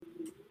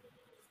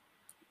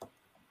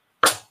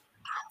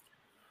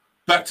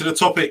back to the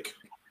topic.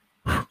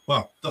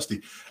 Wow,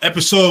 Dusty.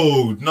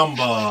 Episode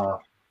number,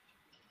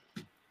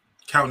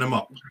 counting them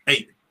up,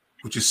 8,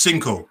 which is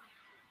cinco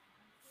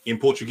in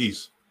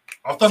Portuguese.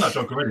 I've done that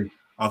joke already.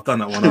 I've done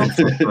that one.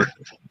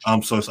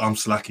 I'm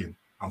slacking.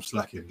 I'm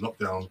slacking.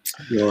 Lockdown.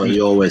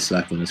 You're always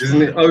slacking.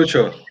 Isn't it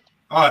Ocho?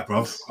 All right,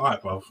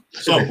 bruv.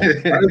 So,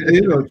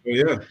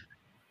 yeah.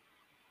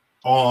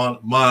 On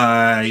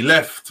my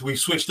left, we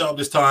switched it up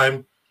this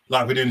time,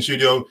 like we did in the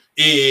studio,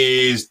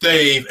 is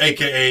Dave,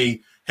 aka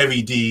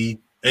Heavy D,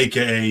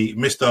 aka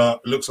Mr.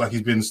 Looks like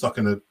he's been stuck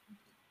in a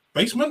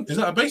basement. Is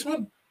that a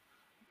basement?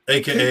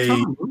 AKA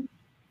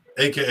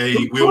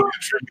we all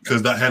get tripped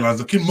because that hairline's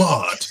looking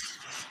mad.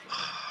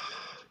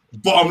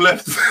 Bottom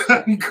left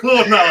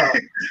corner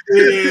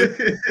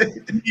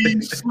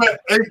is Sweat,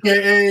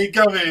 aka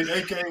Gavin,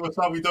 aka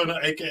Wasabi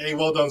Donut, aka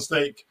Well Done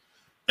Steak,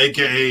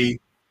 aka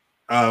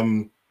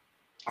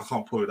I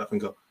can't pull that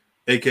finger.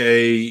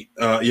 AKA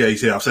yeah, you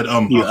see, I've said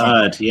You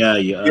heard, yeah.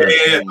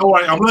 Don't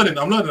worry, I'm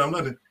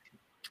learning.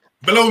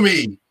 Below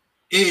me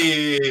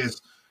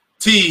is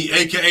T,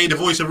 aka the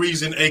voice of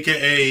reason,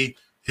 aka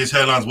his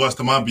hairline's worse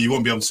than mine, but you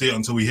won't be able to see it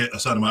until we hit a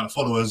certain amount of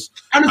followers.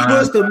 And it's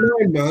worse than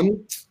mine,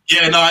 man.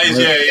 Yeah, no, it is,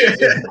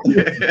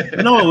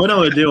 yeah. No, we know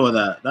what to deal with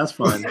that. That's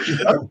fine. No.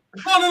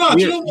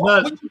 Do you know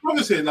what? What you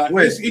promising? Like,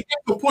 it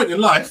gets to a point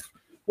in life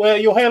where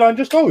your hairline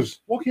just goes.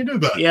 What can you do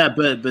about it? Yeah,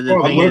 but the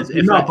thing is,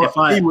 if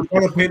I would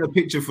want to paint a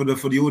picture for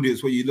the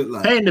audience what you look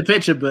like. Paint the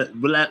picture, but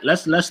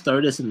let's throw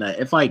this in there.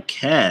 If I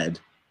cared,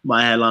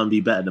 my hairline would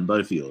be better than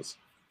both of yours.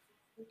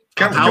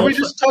 Can we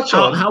just touch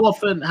on how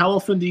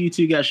often do you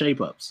two get shape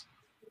ups?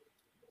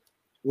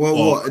 Well,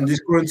 what in these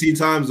quarantine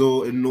times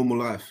or in normal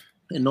life?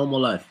 In normal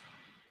life,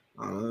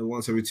 I don't know,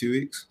 once every 2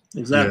 weeks.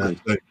 Exactly.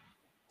 Yeah.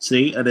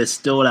 See, and there's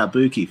still that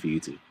bookie for you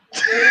two.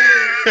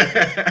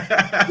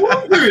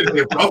 What are you doing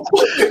here, bro?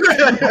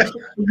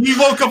 You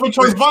woke up and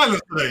chose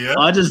violence today, yeah?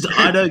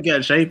 I don't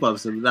get shape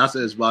ups, and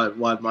that's why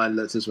mine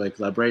looks this way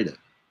because I braid it.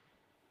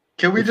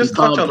 Can we just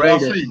touch on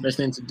last week? Best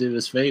thing to do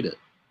is fade it.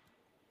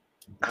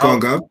 Go on,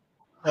 go.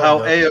 How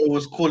Ayo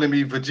was calling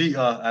me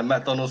Vegeta and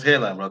McDonald's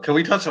hairline, bro. Can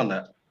we touch on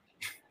that?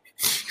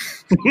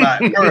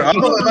 Like, bro, I'm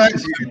not gonna lie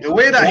to you. The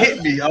way that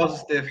hit me, I was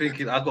just there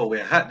thinking, I gotta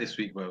wear a hat this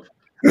week, bro.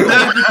 You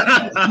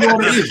know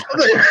what it is?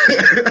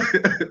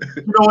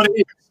 You know what it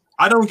is?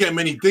 I don't get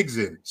many digs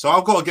in, so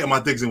I've got to get my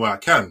digs in where I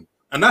can,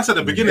 and that's at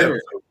the beginning. Yeah.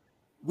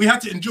 We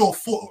had to endure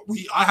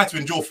I had to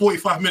endure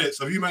 45 minutes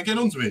of you man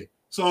getting onto me.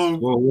 So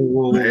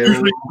Whoa.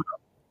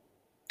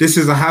 This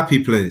is a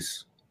happy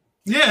place.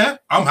 Yeah,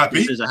 I'm happy.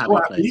 This is a happy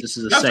place. This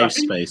is a safe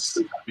space.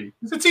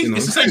 It's a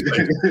safe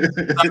space.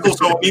 And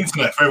also on the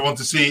internet for everyone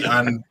to see.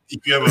 And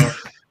if you ever,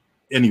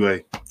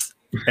 anyway,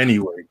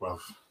 bro.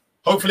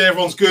 Hopefully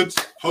everyone's good.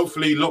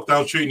 Hopefully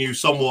lockdown's treating you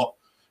somewhat.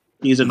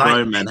 These are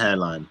grown men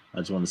hairline. I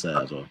just want to say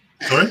that as well.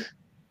 Sorry?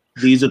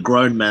 These are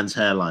grown men's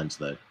hairlines,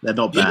 though. They're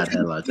not bad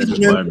hairlines. They're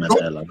just grown men's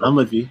hairlines. I'm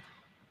with you.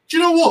 Do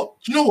you know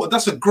what?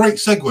 That's a great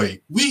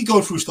segue. We go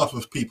through stuff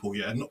with people,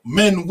 yeah.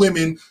 Men,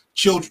 women,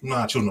 children.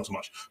 Nah, children not so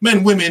much.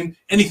 Men, women,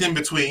 anything in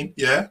between,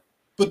 yeah.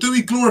 But do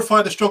we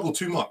glorify the struggle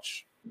too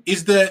much?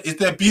 Is there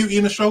beauty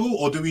in the struggle,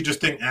 or do we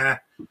just think,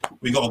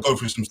 we got to go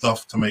through some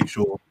stuff to make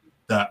sure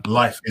that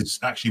life is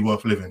actually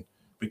worth living?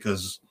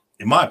 Because,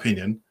 in my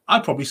opinion,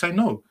 I'd probably say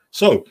no.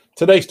 So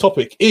today's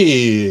topic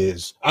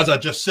is, as I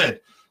just said,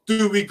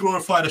 do we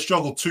glorify the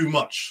struggle too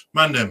much?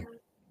 Mandem,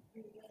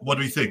 what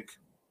do we think?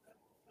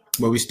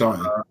 Where we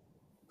starting?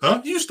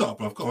 You start,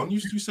 bro. Go on. You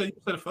say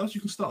it first.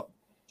 You can start.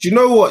 Do you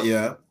know what?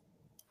 Yeah,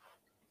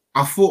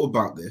 I thought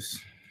about this,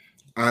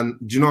 and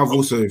do you know I've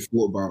also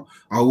thought about.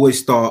 I always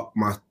start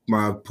my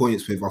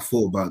points with. I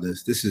thought about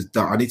this. This is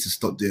that. I need to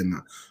stop doing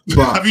that.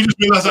 But have you just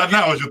realized that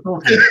now as you're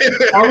talking?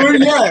 I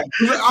really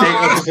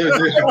I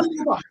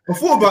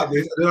thought about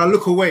this, and then I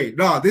look away.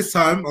 Nah, this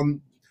time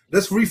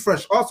let's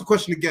refresh. Ask the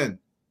question again.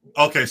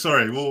 Okay,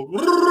 sorry. Well,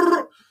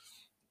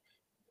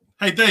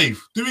 hey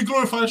Dave, do we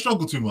glorify the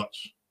struggle too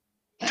much?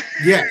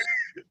 Yes.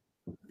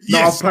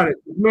 Yes. No, I'm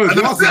no,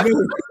 the answer is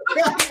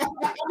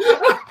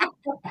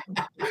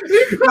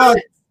no.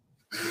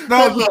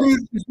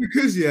 It's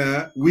because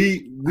yeah,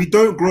 we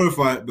don't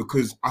glorify it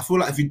because I feel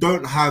like if you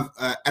don't have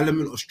an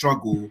element of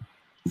struggle,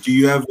 do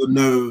you ever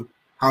know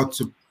how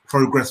to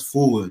progress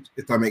forward?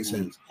 If that makes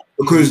sense,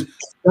 because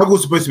struggle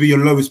is supposed to be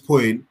your lowest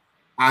point,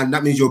 and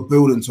that means you're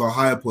building to a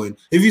higher point.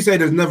 If you say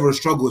there's never a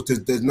struggle,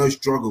 there's no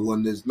struggle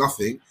and there's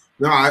nothing.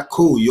 All right,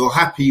 cool. You're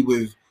happy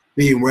with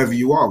being wherever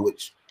you are,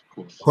 which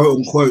quote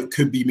unquote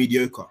could be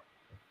mediocre.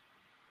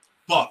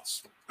 But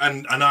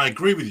and I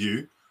agree with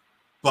you,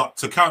 but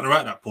to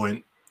counteract that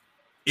point,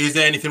 is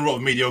there anything wrong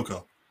with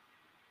mediocre?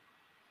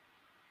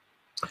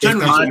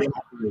 Generally,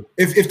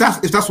 if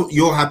that's what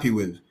you're happy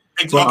with.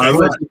 Exactly.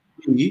 I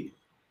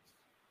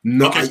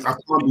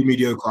can't be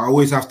mediocre. I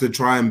always have to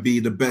try and be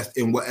the best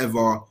in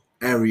whatever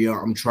area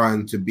I'm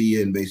trying to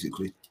be in,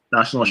 basically.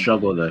 That's not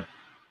struggle, though.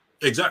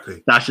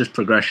 Exactly. That's just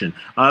progression.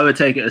 I would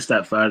take it a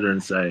step further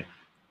and say,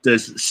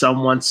 does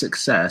someone's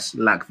success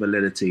lack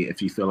validity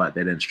if you feel like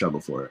they didn't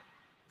struggle for it?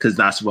 Because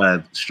that's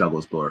where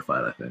struggle's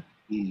glorified, I think.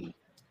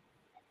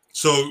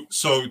 So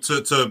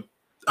to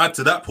add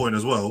to that point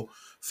as well,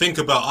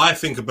 I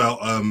think about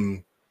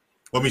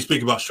when we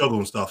speak about struggle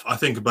and stuff, I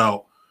think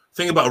about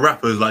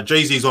rappers like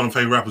Jay-Z's one of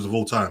my favorite rappers of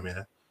all time.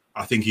 Yeah,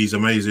 I think he's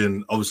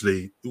amazing.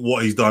 Obviously,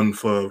 what he's done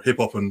for hip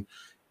hop and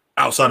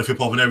outside of hip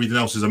hop and everything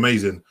else is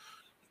amazing.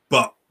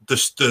 But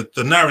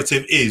the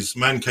narrative is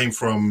man came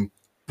from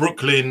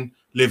Brooklyn,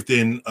 lived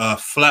in a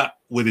flat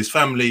with his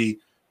family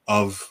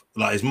of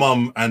like his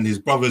mum and his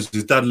brothers.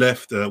 His dad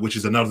left, which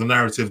is another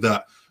narrative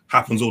that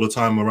happens all the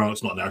time around.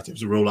 It's not a narrative;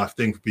 it's a real life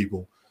thing for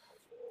people.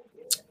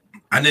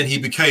 And then he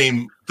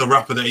became the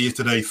rapper that he is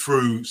today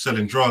through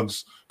selling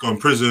drugs, going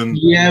to prison.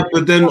 Yeah,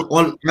 but then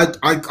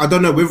I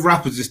don't know. With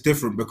rappers, it's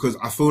different because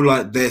I feel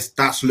like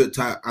that's looked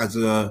at as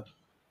a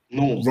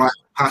right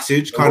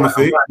passage kind of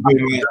thing. Like,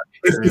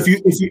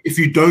 if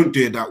you don't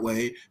do it that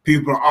way,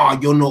 people are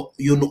you're not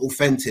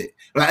authentic.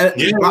 Like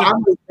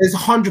there's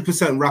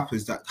 100%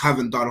 rappers that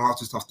haven't done half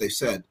the stuff they've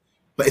said,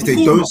 but if they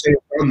don't say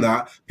done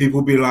that, people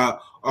will be like,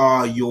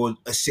 you're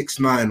a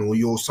 6ix9ine, or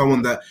you're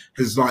someone that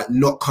has like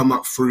not come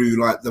up through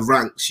like the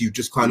ranks. You've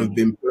just kind of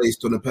been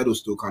placed on a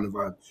pedestal kind of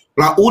vibe.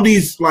 Like all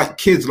these like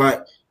kids,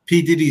 like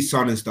P Diddy's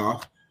son and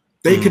stuff,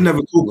 they can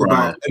never talk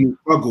about any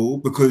struggle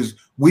because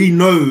we've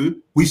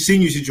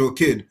seen you since you're a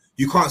kid.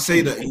 You can't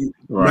say that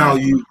now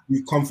you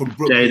come from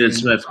Brooklyn. Jaden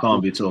Smith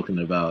can't be talking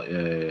about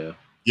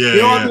Yeah.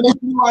 You know what I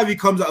mean? Why he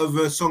comes out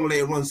with a song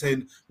later on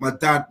saying my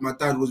dad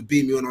was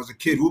beating me when I was a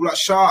kid. We'll be like,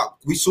 Shark,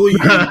 we saw you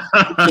a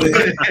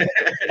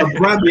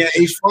Grammy at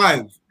age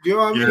 5. Do you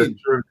know what I mean?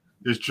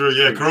 It's true.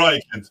 Yeah, Karate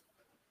Kid.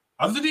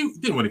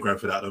 Didn't win a Grammy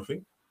for that, I don't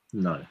think.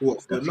 No.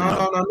 What? No. You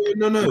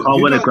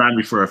can't win a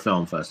Grammy for a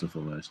film, first and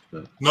foremost.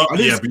 But.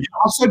 I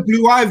said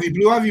Blue Ivy.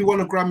 Blue Ivy won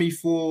a Grammy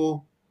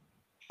for.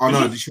 Oh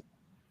no,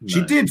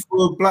 she did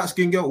for Black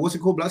Skin Girl. What's it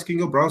called? Black Skin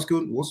Girl, Brown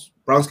Skin. What's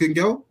Brown Skin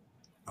Girl?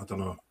 I don't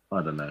know.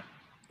 I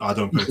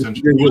don't pay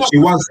attention. She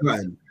won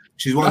something.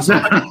 She's won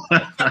something.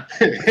 But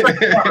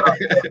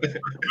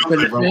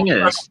the thing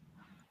is,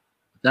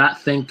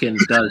 that thinking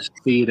does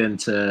feed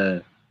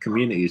into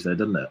communities, though,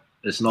 doesn't it?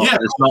 It's not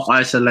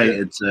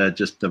isolated to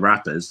just the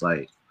rappers.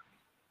 Like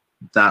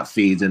that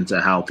feeds into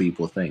how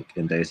people think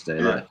in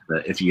day-to-day life.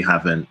 That if you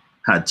haven't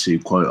had to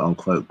quote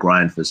unquote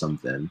grind for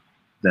something,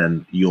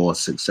 then your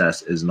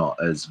success is not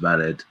as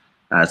valid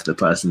as the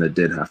person that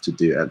did have to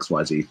do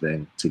XYZ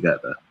thing to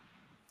get there.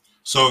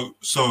 So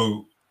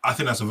I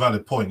think that's a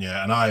valid point,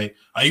 yeah. And I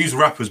use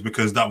rappers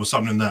because that was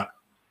something that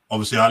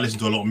obviously I listen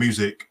to a lot of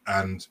music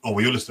and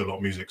you listen to a lot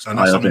of music. So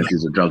I think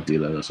he's a drug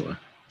dealer, that's why.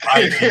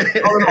 I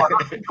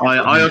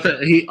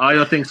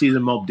think he's a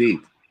Mobb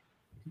Deep.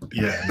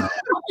 Yeah. No.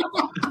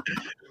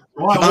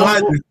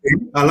 I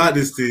like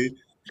this thing.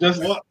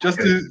 Just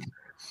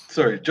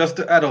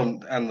to add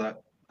on, and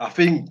I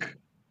think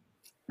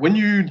when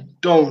you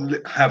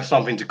don't have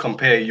something to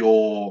compare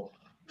your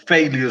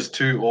failures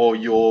to or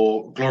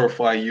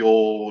glorify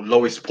your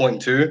lowest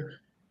point to,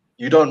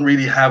 you don't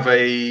really have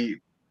a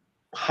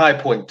high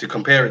point to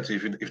compare it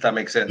to, if that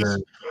makes sense.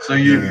 So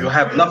you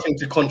have nothing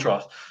to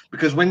contrast,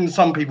 because when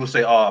some people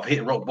say, I've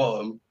hit rock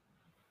bottom,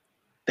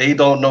 they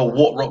don't know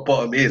what rock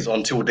bottom is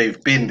until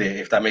they've been there,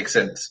 if that makes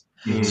sense.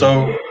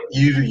 So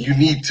you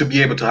need to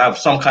be able to have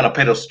some kind of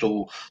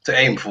pedestal to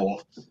aim for.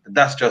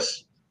 That's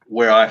just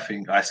where I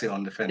think I sit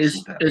on the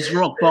fence. Is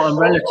rock bottom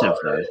relative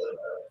though?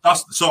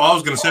 So I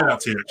was going to say that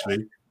to you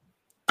actually.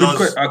 Go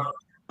ahead.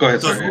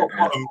 Does rock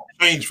bottom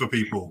change for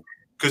people?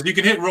 Because you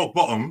can hit rock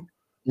bottom,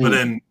 but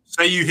then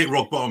say you hit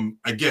rock bottom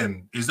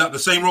again. Is that the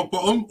same rock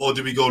bottom, or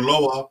do we go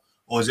lower,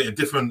 or is it a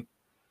different?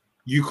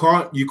 You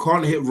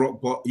can't hit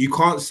rock bottom. You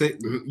can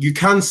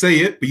say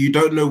it, but you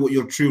don't know what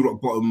your true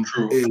rock bottom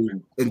is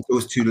until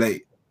it's too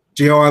late.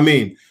 Do you know what I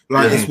mean?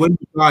 Like it's when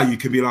you die, you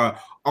can be like,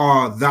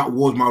 that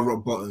was my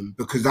rock bottom,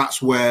 because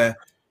that's where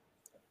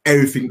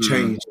everything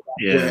changed.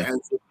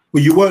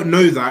 But you won't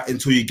know that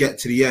until you get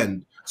to the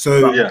end.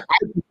 So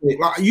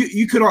like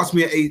you could ask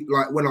me at 8,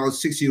 like when I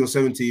was 16 or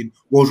 17,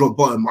 what was rock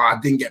bottom? I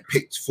didn't get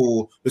picked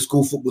for the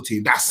school football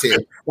team. That's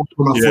it. That's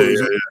when I thought it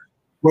was.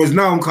 Whereas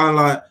now I'm kind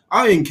of like,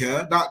 I didn't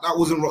care. That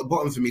wasn't rock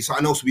bottom for me.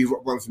 Something else will be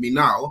rock bottom for me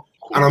now.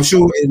 And I'm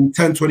sure in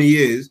 10, 20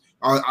 years,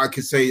 I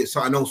could say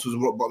something else was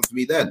rock bottom for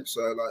me then.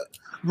 So like,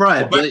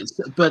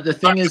 but the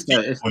thing is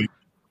though,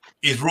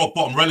 is rock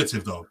bottom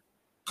relative though?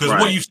 Because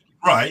what you said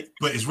right,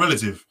 but it's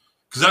relative.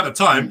 Because at the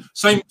time,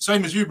 same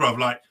as you, bruv,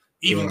 like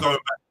even going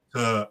back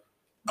to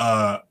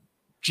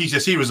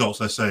GCSE results,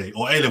 let's say,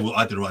 or A-level,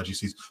 I did right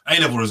GCSEs,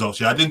 A-level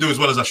results, I didn't do as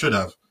well as I should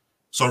have.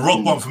 So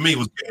rock bottom for me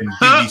was getting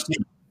BBC.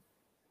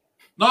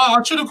 No,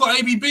 I should have got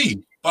ABB.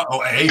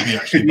 Or AB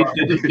actually.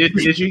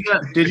 Did you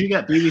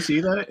get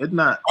BBC though? Isn't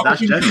that's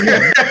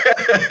genuine?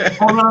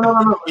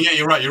 No. Yeah,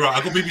 you're right.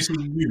 I got BBC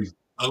News.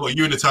 I got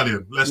you in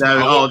Italian. Okay.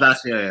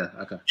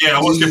 Yeah,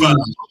 I was skip that.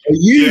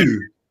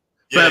 You.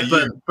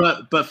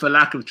 But for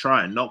lack of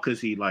trying, not because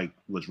he like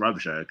was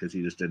rubbish, because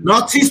he just didn't.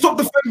 No, he stopped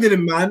defending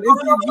him, man.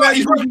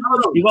 He's right.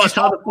 You got to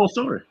tell the full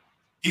story.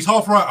 He's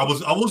half right.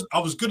 I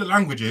was good at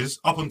languages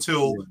up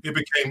until it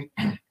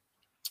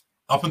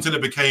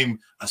became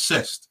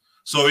assessed.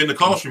 So in the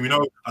classroom, I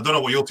don't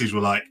know what your teachers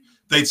were like.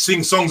 they'd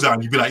sing songs out,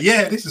 and you'd be like,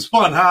 "Yeah, this is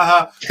fun, ha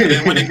ha." And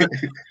then when it gets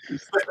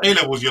A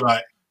levels, you're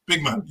like,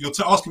 "Big man, you're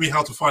asking me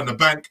how to find a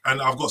bank,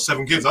 and I've got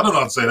 7 kids. I don't know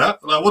how to say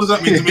that. Like, what does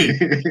that mean to me?"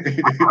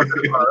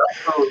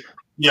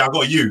 Yeah, I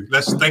got you.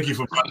 Thank you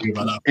for writing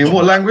about that. In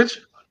what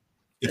language?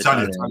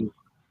 Italian.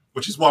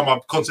 Which is why my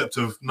concept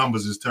of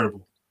numbers is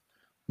terrible.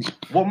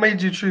 What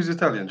made you choose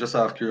Italian? Just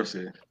out of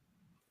curiosity.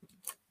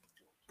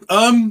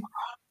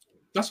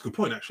 That's a good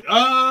point, actually.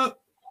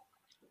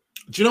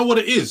 Do you know what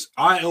it is?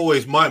 I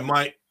always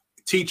my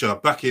teacher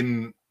back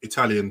in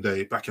Italian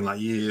day, back in like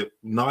year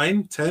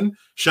 9, 10.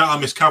 Shout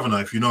out Miss Kavanagh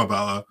if you know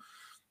about her.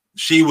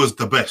 She was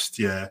the best,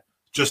 yeah.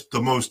 Just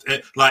the most.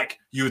 Like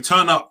you would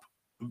turn up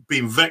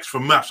being vexed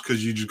from maths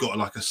because you just got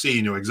like a C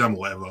in your exam or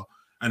whatever,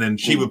 and then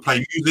she would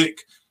play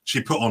music.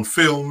 She put on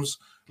films,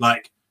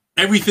 like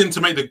everything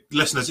to make the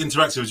lesson as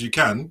interactive as you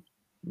can.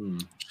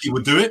 She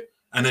would do it,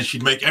 and then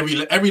she'd make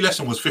every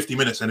lesson was 50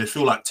 minutes, and it'd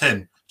feel like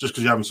 10 just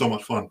because you're having so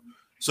much fun.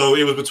 So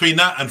it was between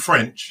that and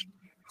French.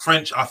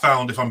 French, I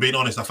found, if I'm being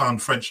honest, I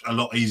found French a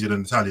lot easier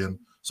than Italian.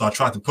 So I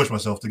tried to push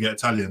myself to get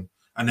Italian,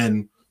 and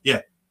then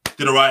did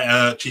all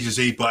right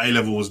GCSE, but A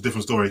level was a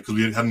different story because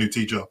we had a new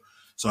teacher.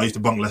 So I used to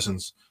bunk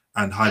lessons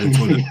and hide in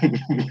toilet.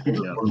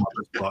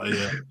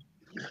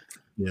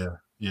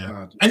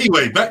 Yeah.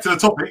 Anyway, back to the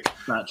topic.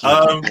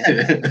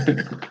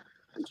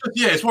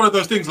 It's one of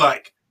those things.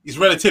 Like it's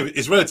relative,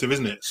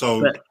 isn't it?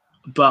 So,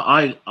 but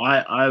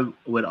I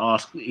would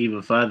ask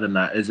even further than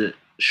that. Is it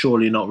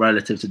surely not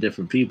relative to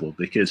different people?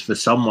 Because for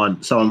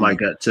someone might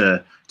get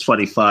to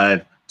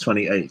 25,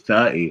 28,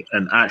 30,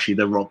 and actually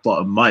the rock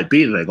bottom might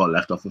be that they got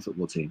left off the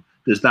football team.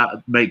 Does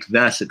that make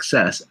their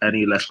success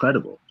any less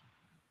credible?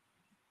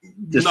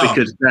 Just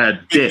because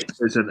their dip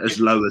isn't as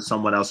low as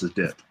someone else's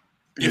dip.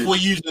 If we're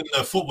using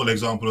a football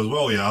example as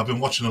well, I've been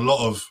watching a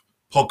lot of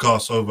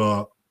podcasts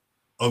over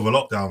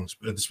lockdowns,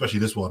 especially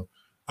this one.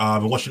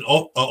 I've been watching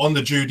On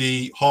the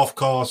Judy,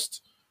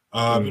 Halfcast,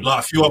 like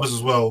a few others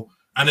as well.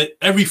 And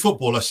every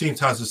footballer seems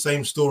to have the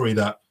same story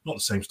not the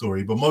same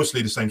story, but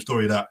mostly the same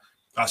story that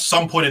at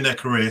some point in their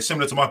career,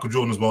 similar to Michael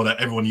Jordan as well, that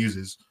everyone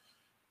uses,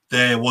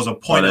 there was a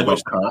point at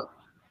which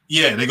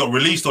they got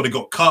released or they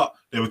got cut.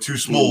 They were too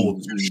small,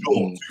 too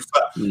short, too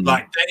fat.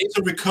 Like there is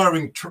a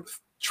recurring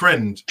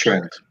trend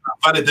that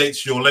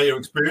validates your later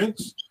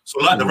experience. So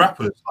like the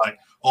rappers, like,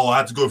 I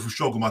had to go through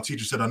struggle. My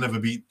teacher said I never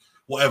beat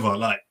whatever.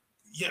 Like,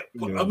 is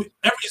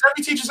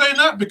every teacher saying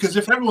that? Because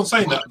if everyone's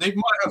saying that, they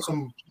might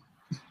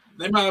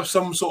have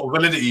some sort of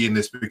validity in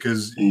this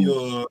because if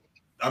you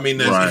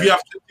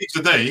have to teach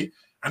today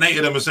and 8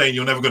 of them are saying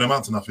you're never going to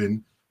amount to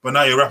nothing, but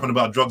now you're rapping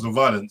about drugs and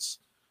violence.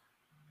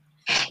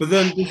 But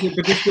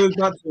this goes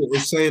back to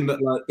it's saying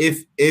that like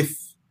if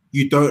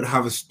you don't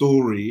have a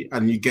story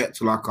and you get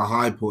to like a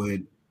high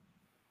point,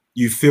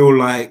 you feel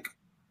like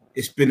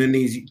it's been an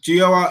easy. Do you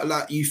know what,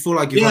 like you feel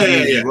like you've had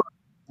an easy run?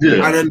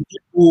 Yeah. And then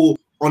people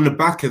on the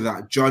back of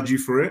that judge you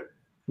for it.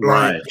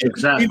 Like, right,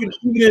 exactly.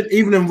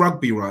 Even in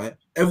rugby, right?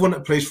 Everyone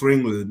that plays for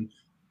England,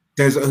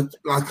 there's a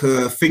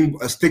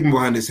stigma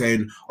behind it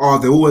saying,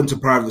 they all went to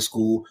private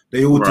school,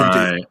 they all did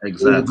this,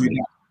 exactly.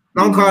 And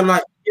I'm kind of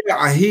like,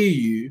 I hear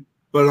you,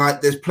 but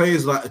like there's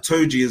players like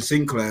Itoje and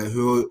Sinclair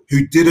who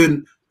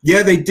didn't.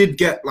 Yeah, they did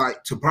get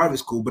like to private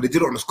school, but they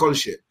did it on a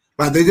scholarship.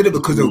 Like they did it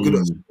because they were good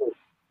at sport.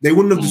 They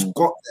wouldn't have just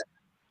got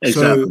there.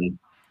 Exactly. So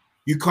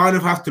you kind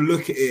of have to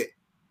look at it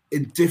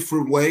in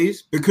different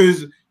ways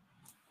because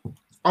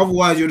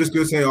otherwise you're just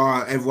going to say,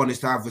 everyone is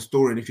to have a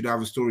story, and if you don't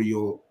have a story,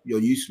 you're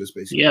useless,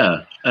 basically.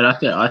 Yeah, and I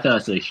think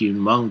that's a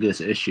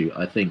humongous issue.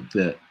 I think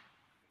that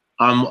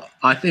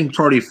I think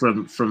probably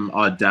from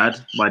our dad,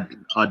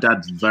 our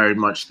dad very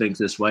much thinks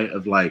this way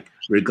of like,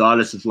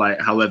 regardless of like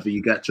however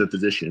you get to a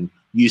position,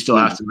 you still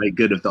have to make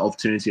good of the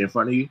opportunity in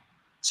front of you.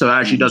 So it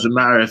actually doesn't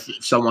matter if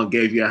someone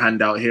gave you a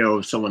handout here or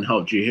if someone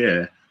helped you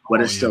here.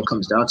 When it still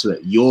comes down to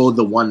it, you're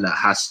the one that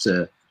has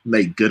to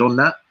make good on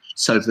that.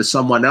 So for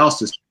someone else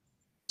to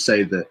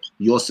say that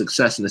your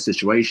success in a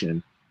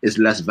situation is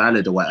less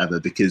valid or whatever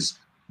because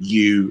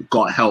you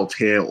got help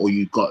here or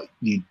you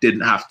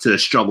didn't have to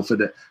struggle for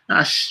that,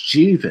 that's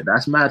stupid.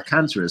 That's mad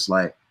cancerous.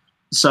 Like,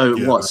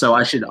 what? So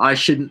I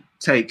shouldn't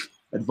take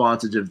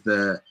advantage of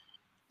the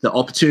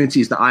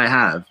opportunities that I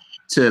have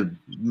to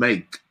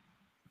make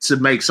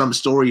some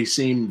story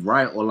seem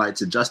right or like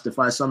to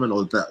justify something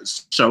or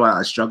that show out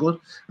I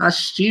struggled. That's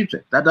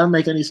stupid. That doesn't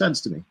make any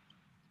sense to me.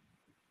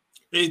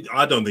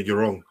 I don't think you're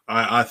wrong.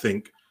 I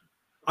think,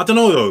 I don't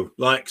know though,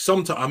 like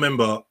sometimes I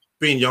remember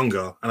being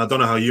younger and I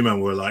don't know how you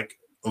men were, like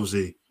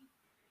obviously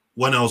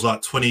when I was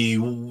like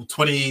 20,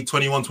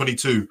 21,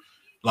 22,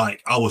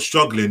 like I was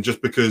struggling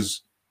just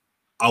because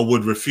I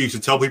would refuse to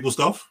tell people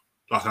stuff.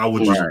 Like I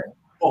would just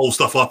bottle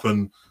stuff up,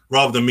 and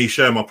rather than me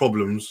share my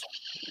problems,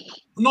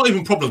 not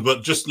even problems,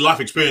 but just life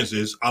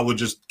experiences, I would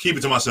just keep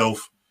it to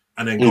myself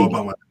and then go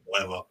about my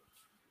whatever.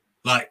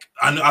 Like,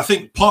 and I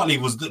think partly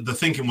was the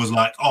thinking was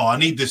like, I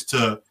need this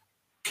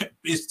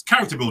it's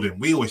character building.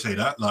 We always say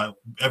that, like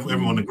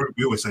everyone in the group,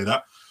 we always say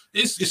that.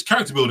 It's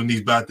character building,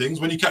 these bad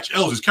things. When you catch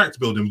L's, it's character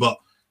building, but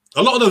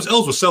a lot of those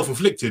L's were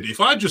self-inflicted.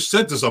 If I just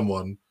said to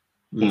someone,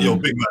 big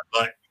man,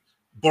 like,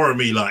 borrow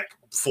me like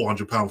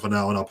 £400 for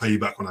now, and I'll pay you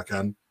back when I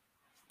can.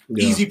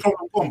 Yeah. Easy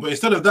problem gone. But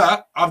instead of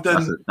that, I've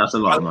done. That's a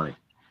lot of money.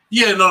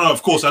 Yeah, no,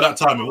 of course. At that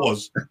time, it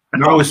was.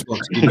 Now it's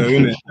fucked, you know,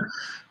 isn't it?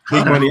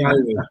 Big money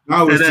anyway.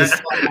 Now it's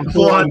just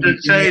 400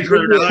 change for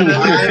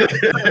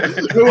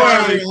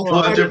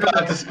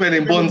 £400 to spend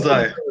in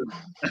bonsai.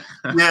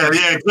 Yeah,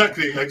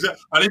 exactly.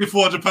 I need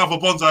 £400 for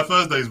bonsai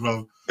Thursdays,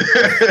 bro.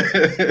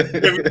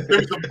 Give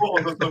me some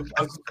bottles and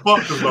some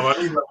sparklers, bro. I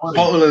need that money.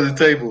 Bottle on the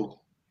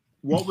table.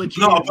 What would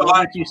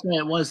you say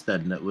it was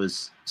then that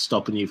was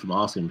stopping you from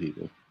asking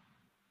people?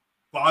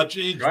 But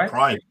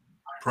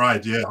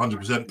pride, yeah,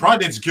 100%. Pride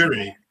and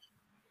insecurity.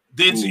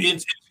 The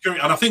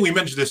insecurity, and I think we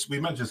mentioned this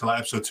in like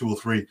episode 2 or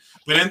 3,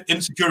 but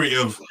insecurity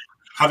of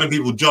having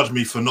people judge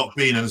me for not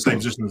being in the same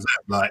position as them.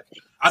 Like,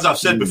 as I've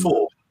said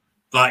before,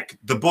 like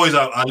the boys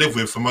I live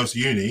with for most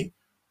of uni,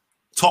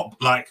 top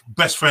like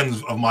best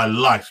friends of my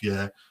life,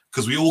 yeah,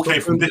 because we all came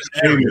from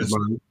different areas.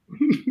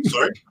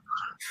 Sorry?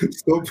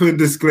 Stop putting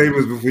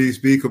disclaimers before you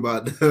speak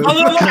about them. No. I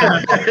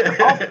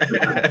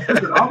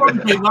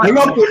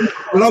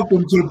love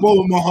them to the bottom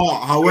of my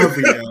heart. However,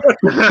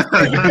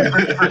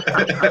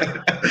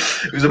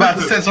 he was about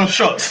to send some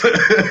shots. You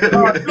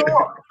know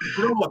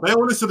what? They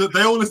all listen to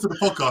the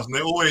podcast, and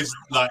they always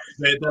like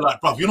they're like,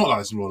 "Bruv, you're not like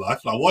this in real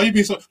life. Like, why are you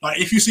being so like?"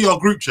 If you see our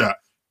group chat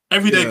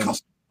every day,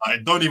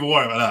 like, don't even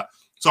worry about that.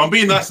 So I'm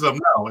being nice to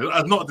them now.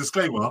 It's not a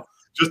disclaimer,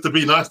 just to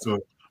be nice to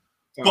them.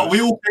 But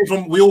we all came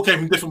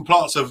from different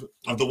parts of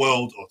the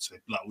world, or say,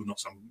 like we're not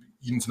some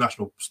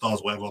international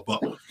stars or whatever,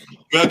 but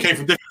we all came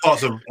from different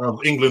parts of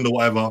England or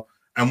whatever,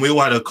 and we all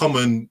had a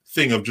common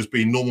thing of just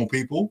being normal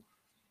people.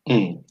 I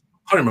don't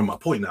remember my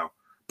point now,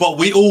 but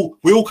we all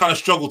kind of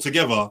struggled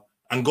together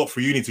and got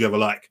through uni together.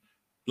 Like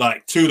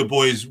two of the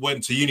boys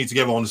went to uni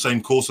together on the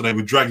same course, so they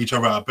would drag each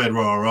other out of bed.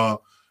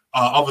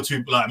 Other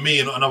two, like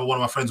me and another one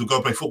of my friends, would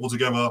go play football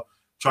together,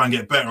 try and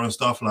get better and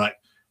stuff. Like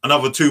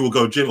another two will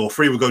go gym, or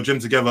three will go gym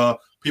together.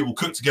 People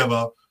cook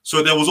together,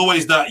 so there was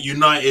always that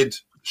united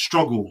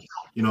struggle,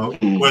 you know.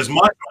 Whereas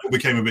my struggle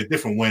became a bit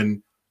different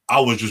when I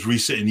was just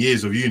resitting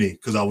years of uni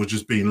because I was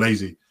just being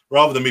lazy.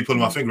 Rather than me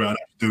pulling my finger out and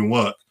doing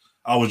work,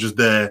 I was just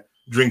there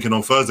drinking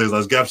on Thursdays,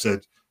 as Gav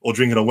said, or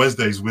drinking on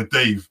Wednesdays with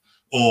Dave.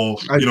 Or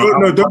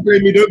don't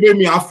blame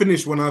me. I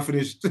finished when I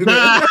finished.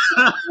 I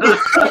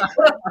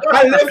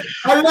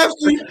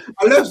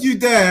left you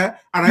there,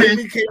 and I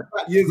only came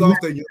back years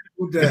after. You're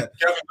still there.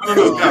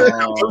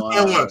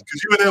 No,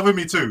 because you were there with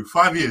me too.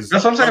 5 years.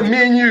 That's what I'm saying.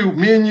 Me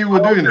and you were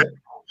doing it.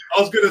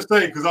 I was gonna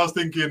say because I was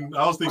thinking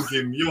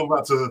you're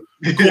about to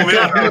call me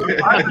out. I've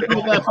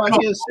been there 5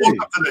 years too.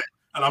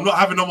 And I'm not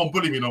having no one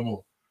bully me no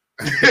more.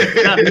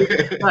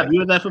 You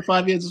were there for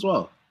 5 years as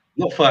well.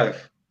 Not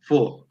 5.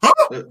 4. Huh?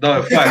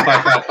 No, 5.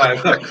 5.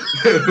 5.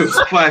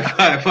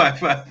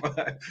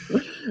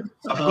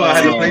 I thought I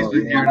had a place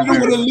with you. I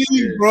don't want to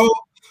leave, bro.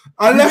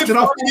 I left and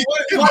I thought,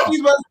 why are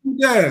you guys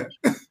there?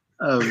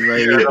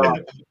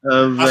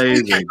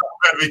 Amazing.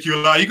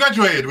 You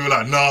graduated. We were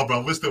like, nah,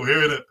 bro, we're still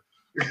hearing it.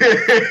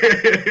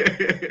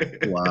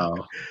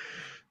 Wow.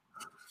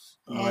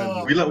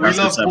 We love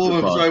Bournemouth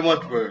so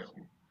much, bro.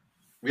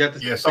 We have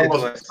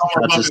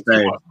to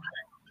stay.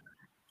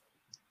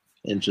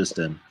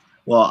 Interesting.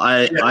 Well,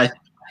 I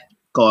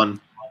go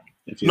on.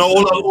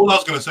 All I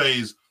was going to say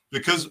is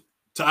because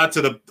to add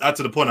to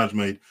the point I just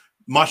made,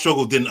 my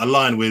struggle didn't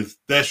align with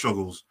their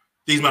struggles.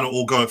 These men are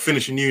all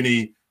finishing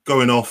uni,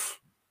 going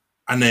off,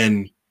 and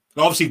then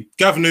obviously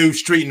Gav knew,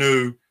 Street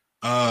knew,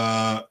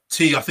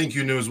 T, I think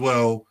you knew as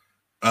well.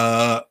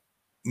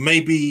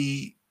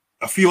 Maybe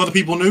a few other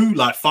people knew,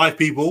 like 5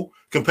 people,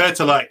 compared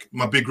to like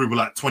my big group of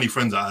like 20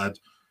 friends I had.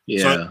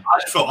 Yeah.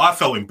 So I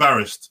felt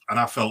embarrassed, and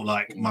I felt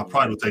like my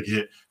pride would take a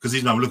hit because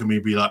these men would look at me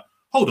and be like,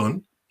 hold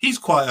on, he's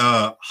quite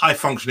a high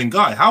functioning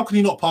guy. How can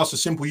he not pass a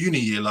simple uni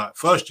year, like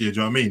first year? Do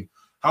you know what I mean?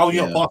 How are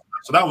you not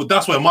passing that? So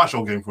that's where my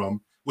show came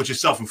from, which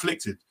is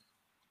self-inflicted.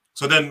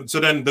 So then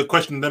the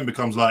question then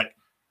becomes like,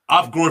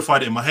 I've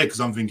glorified it in my head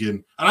because I'm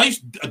thinking, and I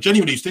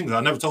genuinely used to think that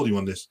I never told you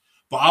on this,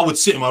 but I would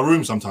sit in my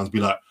room sometimes,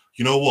 be like,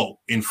 you know what,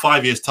 in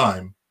 5 years'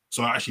 time,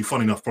 so actually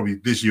funny enough, probably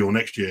this year or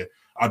next year,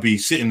 I'd be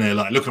sitting there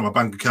like looking at my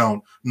bank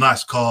account,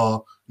 nice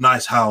car,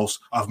 nice house.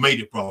 I've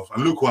made it, bro.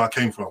 And look where I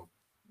came from.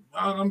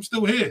 I'm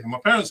still here in my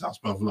parents' house,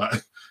 bro.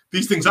 Like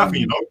these things happen,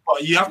 you know.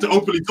 But you have to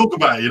openly talk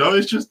about it, you know.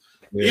 It's just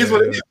it is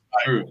what it is.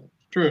 Like,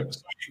 True.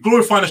 So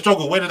glorifying the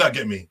struggle. Where did that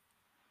get me?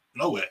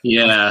 Nowhere.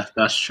 Yeah,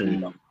 that's true. You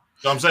know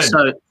what I'm saying?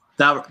 So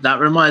that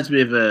reminds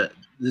me of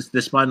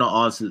this might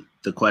not answer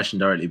the question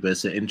directly, but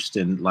it's an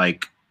interesting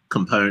like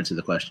component to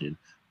the question.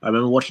 I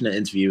remember watching an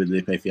interview with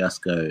Lupe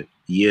Fiasco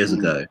years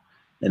ago.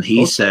 And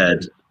he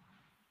said,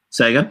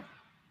 say again?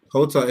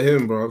 Hold tight to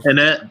him, bro.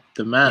 And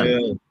the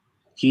man,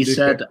 he Lupe.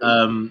 said,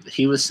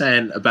 he was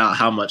saying about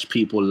how much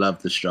people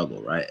love the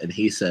struggle, right? And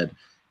he said,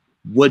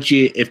 would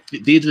you, if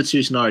these are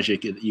 2 scenarios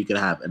you could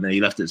have, and then he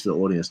left it to the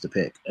audience to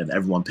pick, and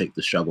everyone picked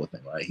the struggle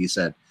thing, right? He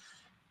said,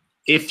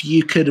 if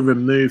you could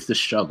remove the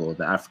struggle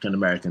that African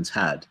Americans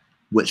had,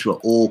 which were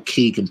all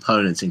key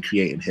components in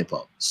creating hip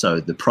hop,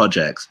 so the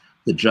projects,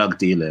 the drug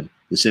dealing,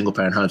 the single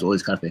parent homes, all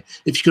this kind of thing.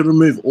 If you could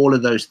remove all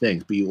of those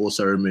things, but you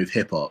also remove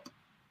hip hop,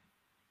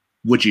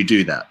 would you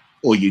do that?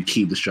 Or you'd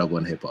keep the struggle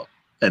in hip hop?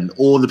 And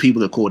all the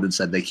people that called and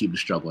said they keep the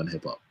struggle in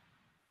hip hop.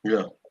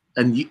 Yeah.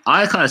 And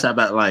I kind of said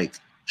about like,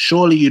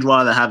 surely you'd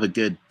rather have a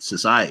good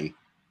society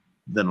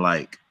than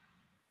like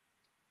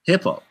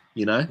hip hop,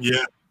 you know?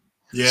 Yeah.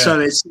 Yeah.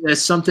 So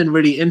there's something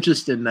really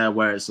interesting there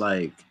where it's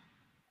like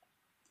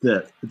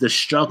the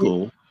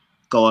struggle.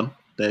 Go on,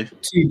 Dave.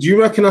 See, do you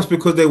reckon that's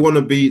because they want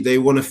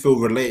to feel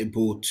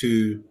relatable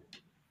to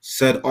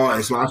said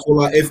artists? Like, I feel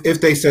like if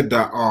they said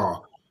that,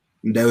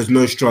 there was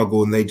no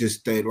struggle and they were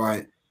just good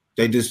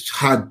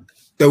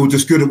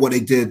at what they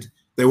did,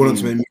 they wanted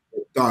to make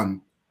it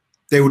done,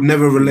 they would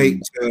never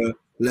relate to,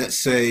 let's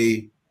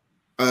say,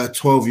 a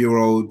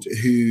 12-year-old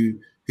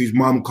whose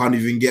mum can't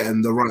even get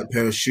him the right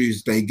pair of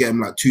shoes. They get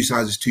him like 2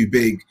 sizes too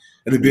big,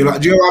 and it'd be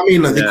like, do you know what I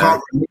mean? Like they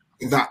can't relate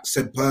to that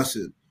said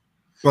person.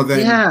 But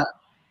then,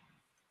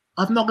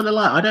 I'm not gonna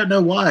lie, I don't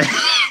know why.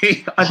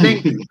 I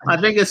think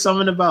it's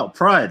something about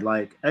pride,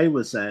 like A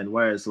was saying,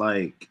 where it's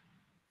like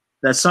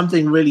there's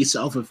something really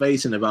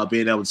self-effacing about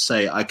being able to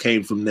say, I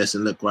came from this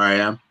and look where I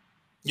am.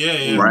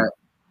 Yeah. Right.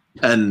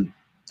 And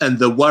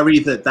the worry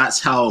that that's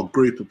how a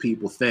group of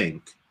people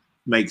think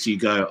makes you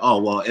go, oh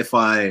well, if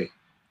I'm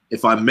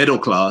middle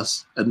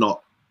class and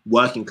not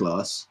working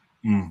class,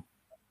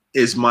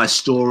 is my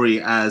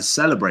story as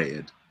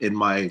celebrated in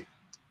my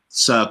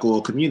circle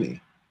or community?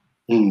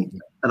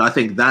 And I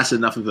think that's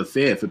enough of a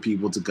fear for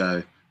people to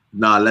go,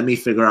 nah, let me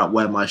figure out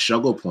where my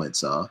struggle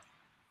points are.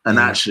 And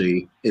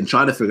actually, in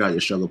trying to figure out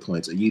your struggle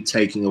points, are you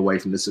taking away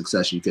from the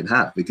success you can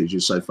have because you're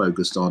so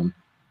focused on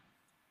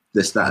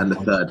this, that, and the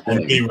third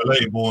thing? Being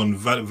relatable and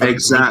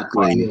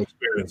exactly.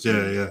 Experience.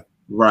 Yeah.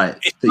 Right.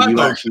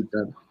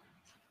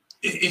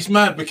 It's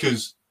mad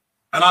because,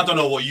 and I don't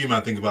know what you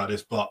man think about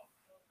this, but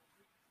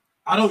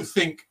I don't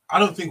think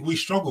we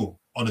struggle,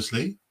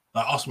 honestly.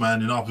 Like us,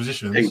 man, in our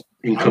positions.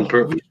 In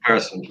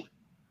comparison.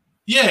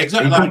 Yeah,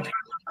 exactly.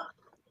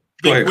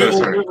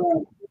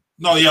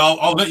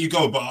 I'll let you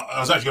go, but I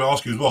was actually going to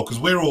ask you as well, because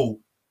we're all,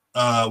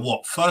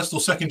 first or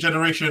second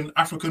generation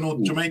African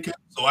or Jamaican,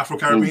 or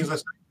Afro-Caribbeans,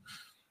 let's say.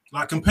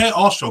 Like, compare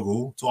our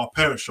struggle to our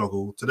parents'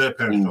 struggle to their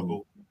parents'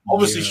 struggle.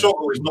 Obviously,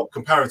 struggle is not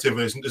comparative,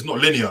 it's not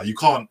linear. You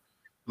can't,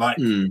 like...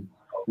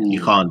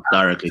 You can't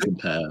directly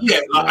compare. Yeah,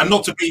 and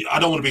not to be, I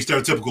don't want to be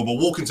stereotypical, but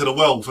walking to the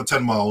well for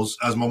 10 miles,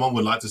 as my mum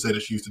would like to say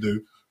that she used to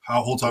do, her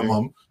whole-time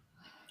mum,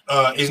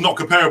 is not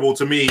comparable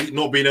to me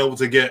not being able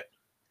to get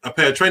a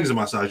pair of trainers in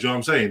my size, you know what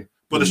I'm saying?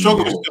 But the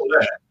struggle is still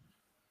there.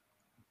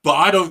 But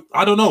I don't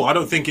know. I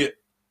don't think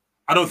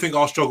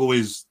our struggle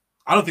is,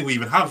 I don't think we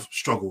even have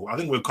struggle. I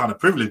think we're kind of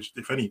privileged,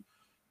 if any,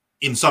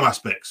 in some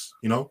aspects,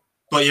 you know?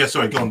 But yeah,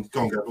 sorry, go on,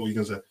 Gary, what were you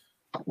going to say?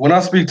 When I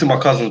speak to my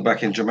cousins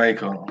back in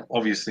Jamaica,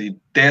 obviously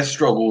their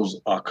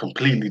struggles are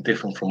completely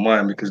different from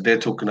mine because they're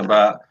talking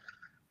about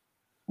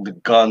the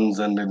guns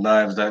and the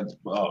knives that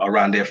are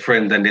around their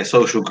friend and their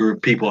social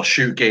group. People are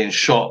getting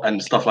shot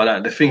and stuff like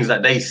that, the things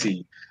that they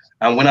see.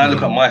 And when I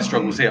look at my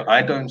struggles here,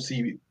 I don't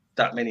see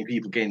that many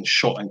people getting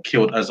shot and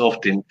killed as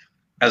often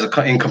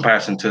in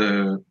comparison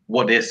to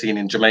what they're seeing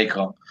in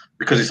Jamaica,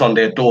 because it's on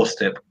their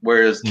doorstep.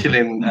 Whereas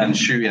killing and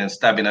shooting and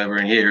stabbing over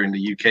in here in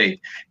the UK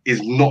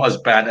is not as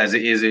bad as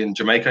it is in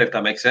Jamaica, if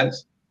that makes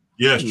sense.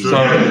 Yeah, it's true.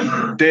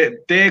 So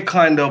their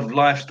kind of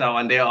lifestyle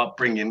and their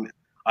upbringing,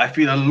 I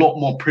feel a lot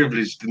more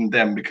privileged than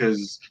them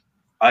because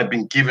I've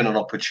been given an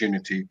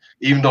opportunity,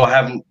 even though I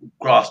haven't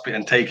grasped it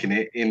and taken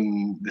it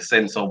in the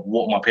sense of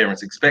what my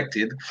parents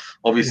expected.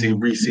 Obviously, in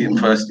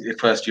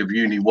first year of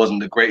uni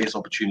wasn't the greatest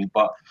opportunity,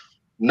 but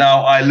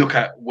now I look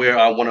at where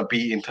I want to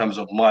be in terms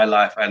of my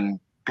life and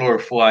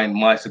glorifying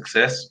my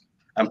success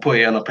and put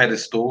it on a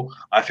pedestal.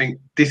 I think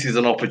this is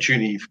an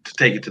opportunity to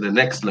take it to the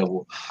next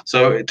level.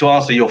 So to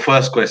answer your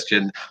first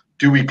question,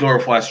 do we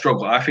glorify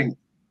struggle? I think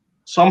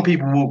some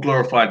people will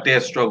glorify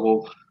their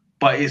struggle,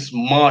 but it's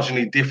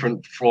marginally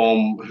different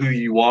from who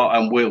you are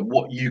and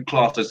what you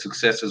class as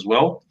success as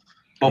well.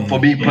 But for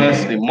me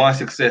personally, my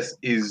success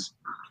is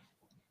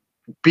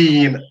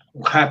being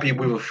happy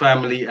with a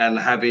family and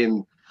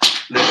having,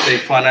 let's say,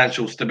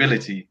 financial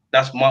stability.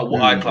 That's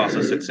what I class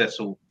as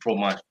successful for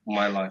my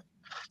life.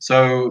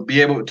 So be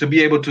able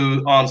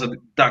to answer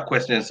that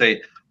question and say,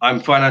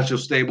 I'm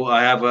financially stable,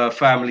 I have a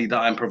family that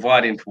I'm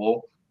providing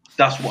for,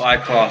 that's what I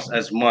class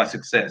as my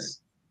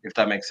success, if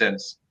that makes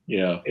sense.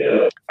 Yeah.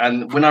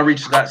 And when I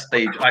reach that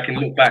stage, I can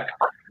look back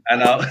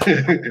and I'll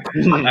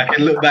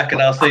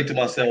say to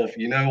myself,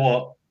 you know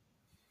what?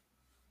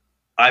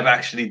 I've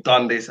actually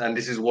done this, and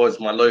this was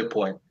my low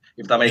point,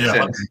 if that makes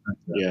sense.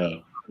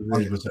 Yeah.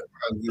 100%.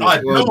 I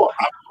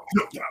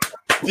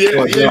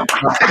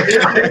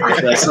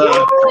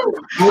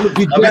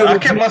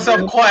kept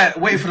myself quiet,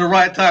 waiting for the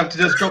right time to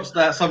just drop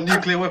some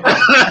nuclear weapon. I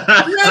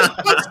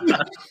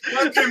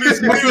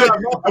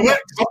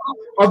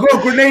got a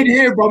grenade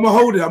here, but I'm gonna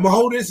hold it.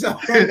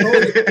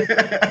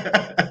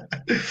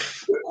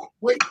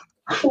 Wait.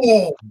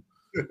 Oh.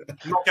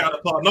 Knock out the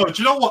park. No,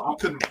 do you know what?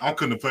 I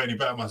couldn't have put any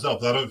better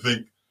myself. I don't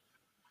think,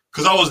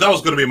 because that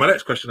was going to be my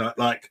next question.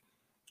 Like,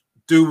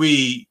 do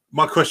we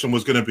my question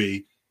was going to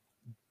be,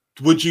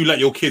 would you let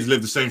your kids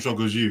live the same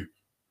struggle as you?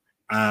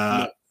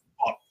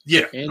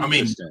 Yeah, I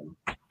mean,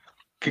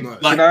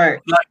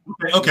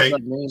 okay.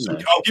 So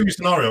I'll give you a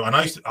scenario. And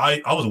I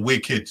was a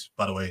weird kid,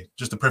 by the way,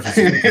 just to preface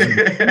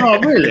it. No,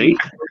 really?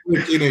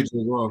 Teenager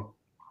as well.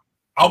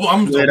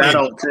 I'm weird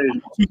adult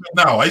too.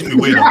 Now I used to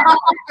be weird.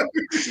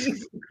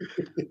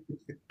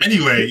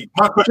 Anyway,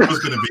 my question was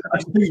going to be, I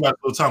was thinking about it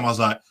all the time. I was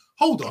like,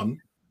 hold on.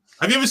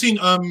 Have you ever seen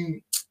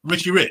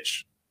Richie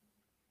Rich?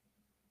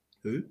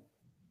 Who?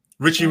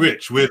 Richie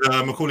Rich with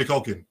Macaulay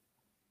Culkin.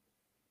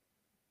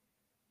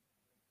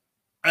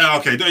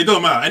 Okay, it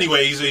don't matter.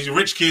 Anyway, he's a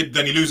rich kid,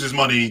 then he loses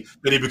money,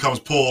 then he becomes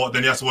poor,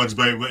 then he has to work his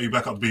way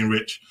back up to being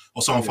rich,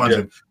 or someone finds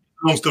him.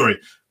 Long story.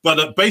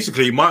 But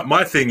basically,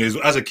 my thing is,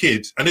 as a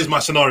kid, and here's my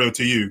scenario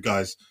to you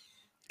guys,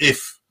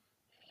 if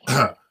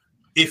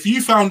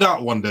you found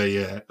out one day,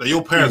 that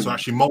your parents are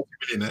actually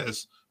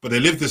multi-millionaires, but they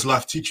live this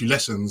life, teach you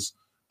lessons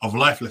of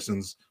life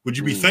lessons, would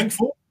you be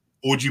thankful,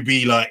 or would you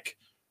be like,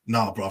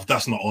 nah, bruv,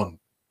 that's not on?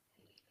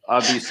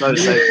 I'd be so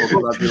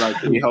thankful because I'd be like,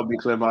 can you help me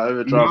clear my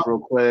overdraft real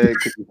quick?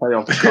 Could you pay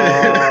off the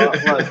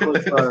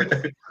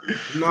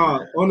car?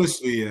 No,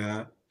 honestly,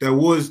 there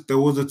was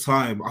a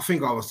time, I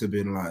think I must have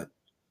been like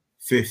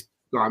 15,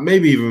 like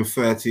maybe even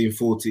 13,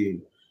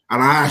 14.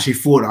 And I actually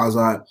thought, I was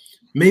like,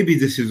 maybe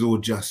this is all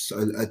just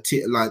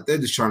like they're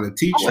just trying to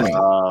teach me.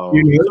 Wow.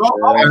 You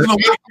know?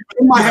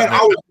 In my head,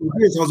 I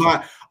was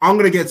like, I'm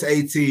gonna get to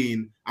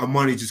 18 and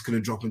money just gonna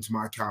drop into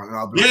my account. And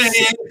I'll be like,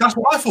 that's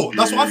what I thought.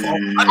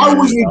 I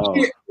was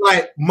legit,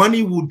 like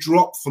money will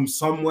drop from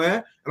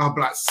somewhere, and I'll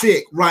be like,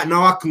 sick. Right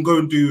now, I can go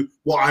and do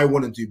what I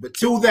want to do. But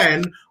till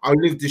then, I'll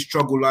live this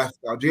struggle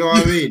lifestyle. Do you know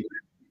what I mean?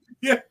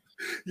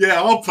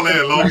 Yeah, I'll play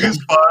along.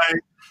 It's fine.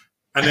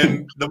 And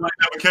then the money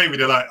never came.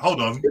 They're like,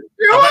 hold on.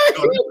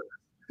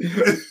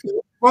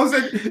 I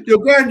said, you're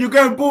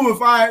going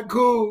Bournemouth, all right,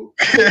 cool.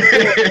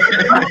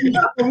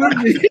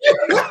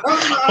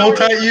 Hold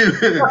tight, you.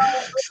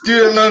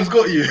 Student loans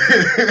got you.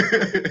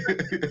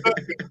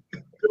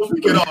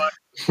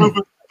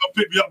 I'll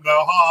pick me up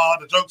now. Ha,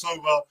 the joke's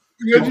over.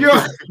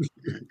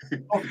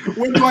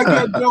 When do I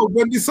get a joke?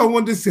 When did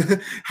someone just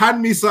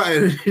hand me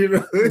something? You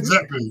know?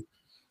 Exactly.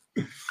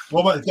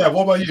 What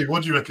about you?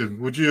 What do you reckon?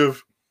 Would you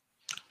have?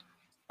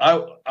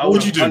 What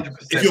would you do 100%.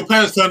 If your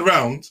parents turned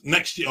around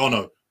next year? Oh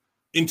no,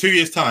 in 2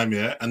 years' time,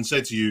 and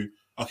said to you,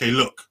 "Okay,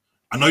 look,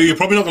 I know you're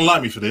probably not going to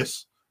like me for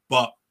this,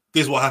 but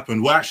this is what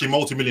happened. We're actually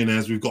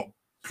multimillionaires. We've got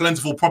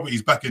plentiful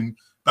properties back in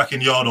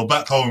yard or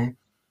back home.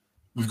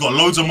 We've got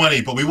loads of money,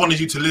 but we wanted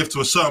you to live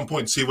to a certain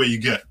point to see where you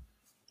get.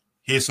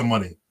 Here's some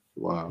money.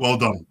 Wow, well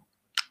done.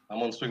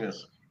 I'm on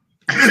swingers.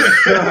 Would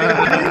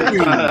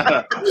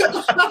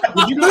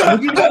you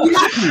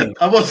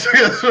I'm on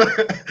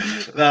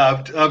swingers.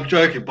 No, I'm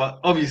joking, but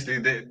obviously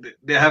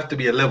there have to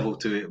be a level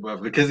to it, bro.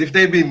 Because if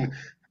they've been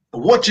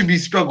watching me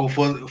struggle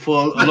for a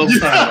long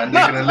time, and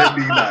they're gonna let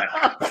me like,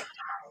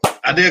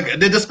 and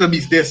they're just gonna be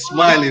there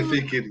smiling,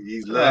 thinking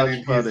he's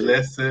learning his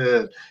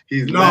lesson.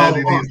 He's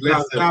learning his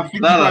lesson.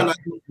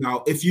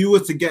 Now, if you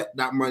were to get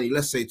that money,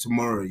 let's say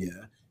tomorrow,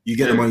 you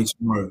get the money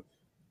tomorrow,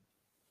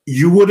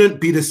 you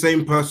wouldn't be the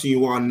same person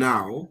you are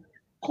now.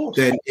 Of course.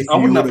 Then if I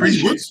wouldn't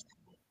appreciate it.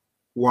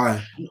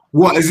 Why?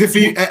 What? As if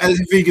he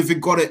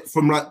got it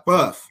from like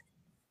birth.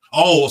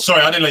 Oh,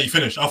 sorry, I didn't let you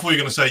finish. I thought you were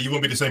going to say you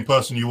wouldn't be the same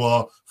person you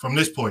are from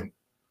this point.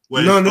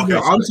 No.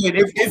 I'm saying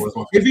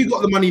if he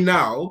got the money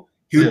now,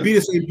 he would be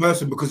the same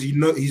person because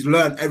he's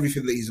learned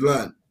everything that he's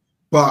learned.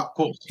 But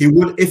he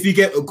would, if he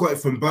got it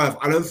from birth,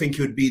 I don't think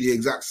he would be the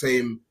exact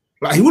same.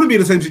 Like he wouldn't be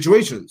in the same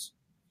situations.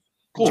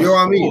 Do you know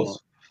what I mean?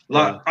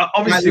 Like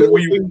obviously,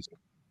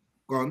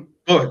 go on.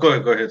 Go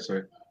ahead.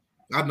 Sorry.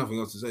 I had nothing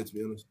else to say, to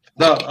be honest.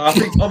 No, I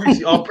think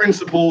obviously our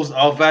principles,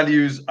 our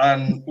values,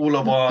 and all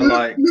of our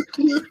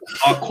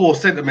our core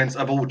sentiments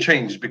have all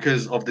changed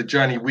because of the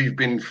journey we've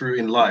been through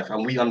in life,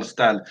 and we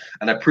understand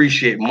and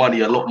appreciate money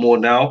a lot more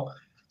now.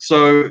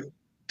 So,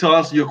 to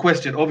answer your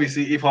question,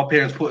 obviously, if our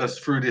parents put us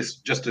through this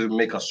just to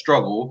make us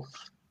struggle,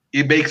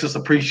 it makes us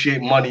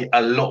appreciate money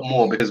a lot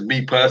more. Because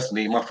me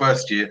personally, my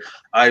first year,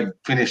 I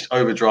finished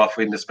overdraft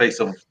in the space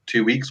of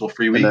 2 weeks or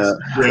 3 weeks.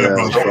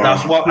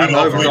 That's what an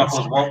overdraft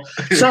was. What?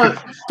 So,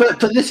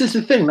 but this is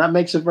the thing that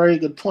makes a very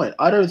good point.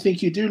 I don't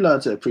think you do learn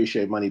to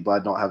appreciate money by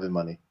not having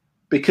money,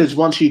 because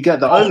once you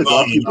get the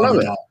overdraft, you blow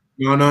it.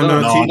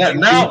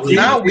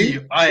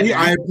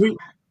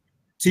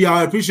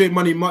 I appreciate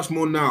money much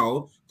more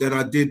now than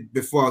I did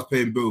before I was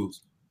paying bills.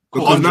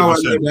 Because now I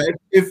know that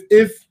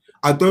if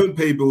I don't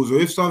pay bills, or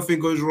if something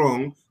goes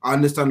wrong, I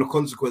understand the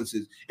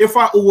consequences. If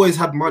I always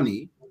had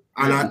money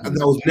and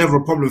that was never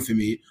a problem for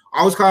me,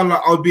 I was kind of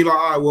like, I would be like,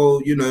 all right,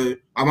 well, you know,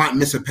 I might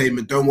miss a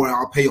payment. Don't worry,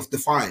 I'll pay off the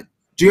fine.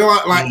 Do you know,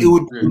 like it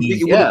wouldn't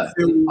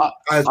feel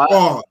as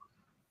hard.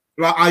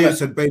 Like I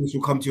said, babies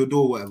will come to your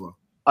door, whatever.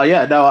 Oh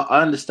yeah, no,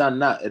 I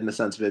understand that in the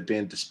sense of it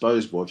being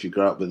disposable if you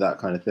grow up with that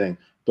kind of thing.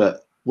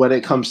 But when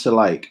it comes to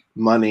like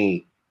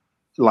money,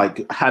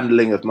 like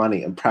handling of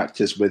money and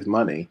practice with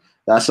money,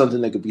 that's something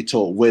that could be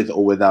taught with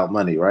or without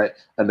money, right?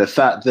 And the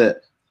fact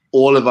that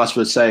all of us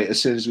would say as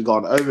soon as we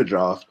got an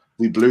overdraft,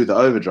 we blew the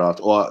overdraft,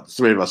 or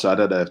three of us. So I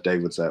don't know if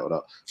Dave would say it or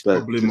not,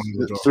 but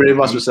three of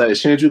us would say, as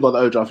soon as you got the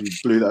overdraft, you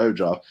blew the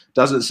overdraft.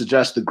 Doesn't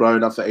suggest that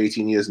growing up for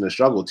 18 years in a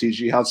struggle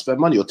teaches you how to spend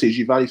money or teaches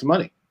you value for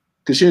money.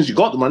 Because as soon as you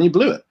got the money, you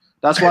blew it.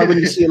 That's why when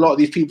you see a lot of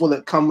these people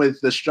that come with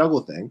the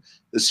struggle thing,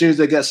 as soon as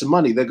they get some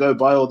money, they go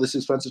buy all this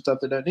expensive stuff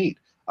they don't need.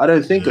 I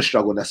don't think a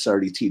struggle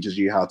necessarily teaches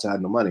you how to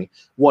handle money.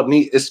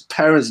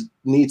 Parents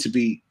need to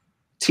be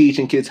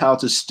teaching kids how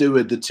to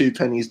steward the 2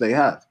 pennies they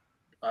have.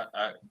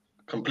 I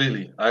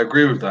completely. I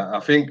agree with that. I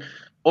think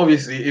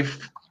obviously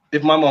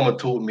if my mom had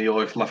taught me,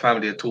 or if my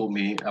family had taught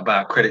me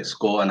about credit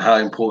score and how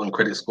important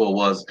credit score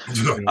was,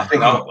 I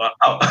think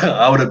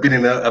I would have been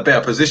in a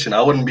better position.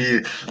 I wouldn't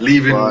be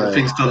leaving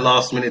things to the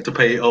last minute to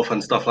pay it off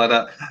and stuff like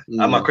that.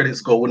 And my credit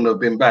score wouldn't have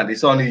been bad.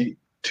 It's only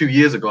 2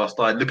 years ago I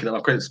started looking at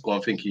my credit score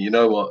and thinking, you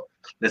know what,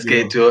 let's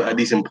get it to a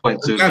decent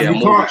point to get a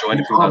mortgage or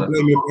anything like that.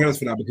 Blame your parents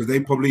for that, because they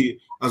probably,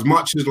 as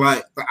much as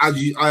like, as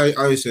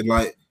I said,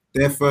 like,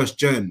 their first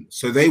gen,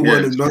 so they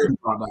wouldn't have known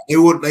about that. They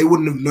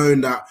wouldn't have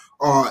known that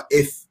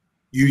if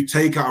you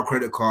take out a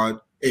credit card,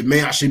 it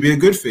may actually be a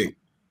good thing.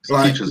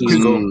 Like,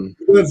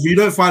 you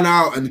don't find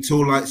out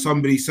until like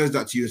somebody says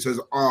that to you and says,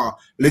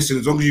 listen,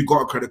 as long as you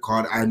got a credit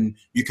card and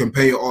you can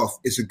pay it off,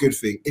 it's a good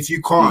thing. If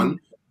you can't,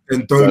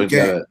 then don't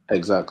get it.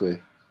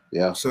 Exactly.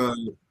 Yeah. So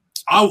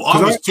I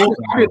was taught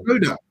that. I didn't know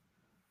that.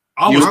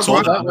 I was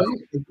taught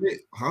that.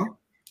 Huh?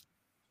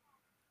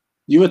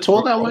 You were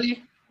taught that, were you?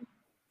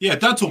 Yeah,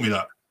 Dad taught me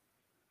that.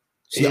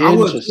 See, I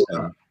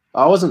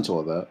wasn't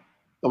taught that.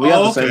 We had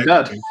the same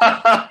dad.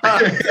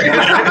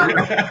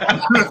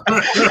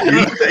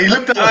 He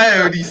looked at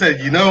Io and he said,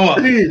 "You know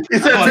what?" He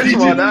said,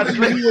 "You're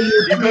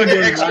gonna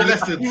get extra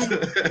lessons."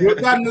 Your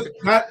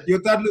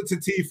dad looked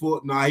at T and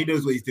thought, "Nah, he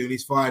knows what he's doing.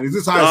 He's fine." Is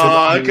this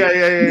how?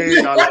 Okay,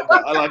 yeah.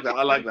 I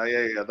like that.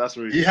 Yeah. That's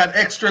really. He had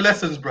extra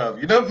lessons, bro.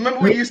 You know, remember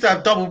we used to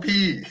have double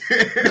PE.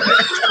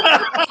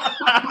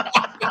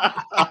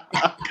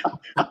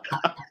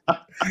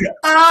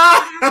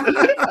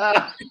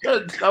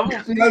 That's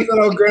what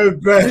I'm going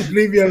best.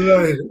 Leave me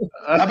alone.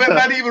 I bet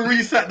man even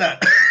reset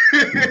that.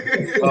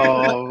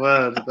 Oh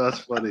man, that's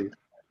funny.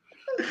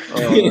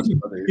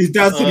 His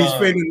dad said he's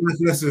failing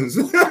lessons.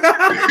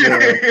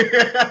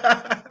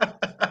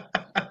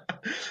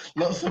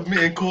 Not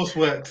submitting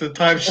coursework to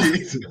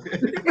timesheets.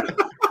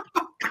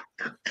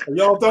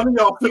 Y'all done?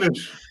 Y'all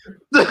finished?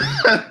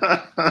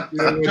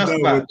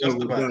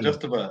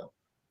 Just about.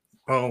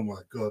 Oh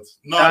my God!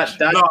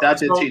 That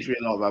did teach me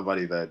a lot about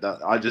money though.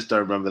 I just don't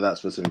remember that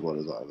specific one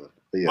as either.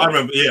 Yeah. I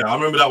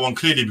remember that one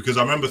clearly, because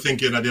I remember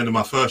thinking at the end of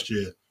my first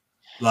year,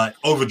 like,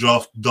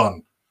 overdraft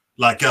done,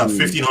 like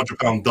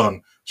 £1,500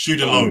 done,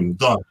 student loan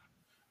done.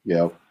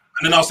 Yeah. And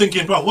then I was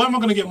thinking, bro, where am I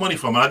going to get money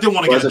from? And I didn't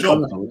want to get a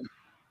job.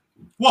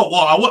 Well,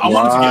 I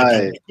wanted to get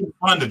a job. I couldn't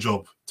find a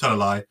job. Tell a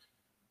lie,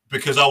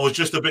 because I was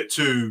just a bit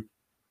too.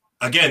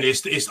 Again, I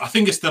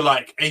think it's the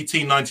like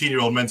 18,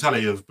 19-year-old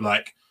mentality of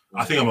like,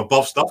 I think I'm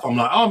above stuff. I'm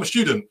like, I'm a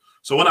student.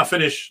 So when I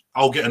finish,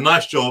 I'll get a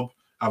nice job,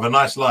 have a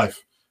nice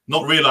life,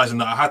 not realizing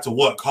that I had to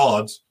work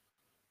hard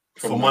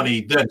for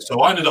money then.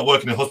 So I ended up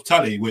working in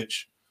hospitality,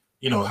 which,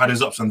 had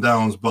its ups and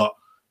downs, but,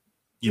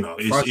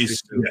 it's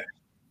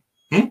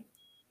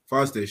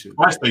Fire station.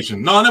 Fire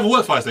station. No, I never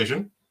worked fire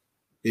station.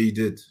 Yeah, you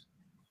did.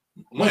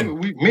 When?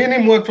 Me and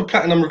him worked for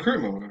Platinum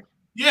Recruitment.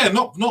 Yeah,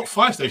 not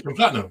fire station,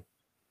 Platinum.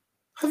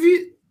 Have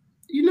you?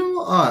 You know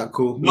what? All right,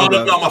 cool. No,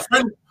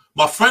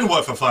 my friend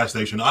worked for fire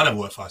station. I never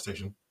worked fire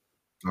station.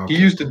 Okay.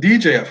 He used to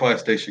DJ at fire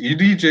station. You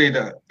DJ'd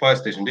at fire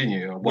station, didn't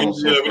you? We don't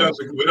talk about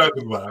that. We don't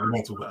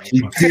talk about that.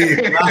 He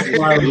did. That's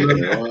why I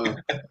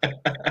remember.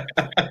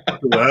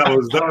 That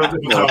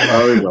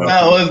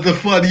was the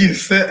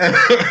funniest set.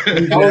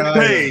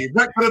 Okay,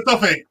 back to the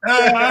topic.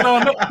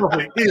 Next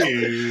topic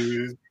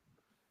is.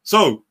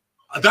 So,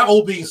 that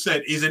all being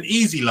said, is an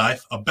easy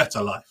life a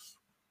better life?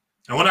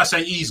 And when I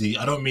say easy,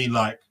 I don't mean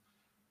like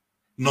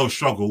no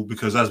struggle,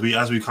 because as we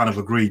kind of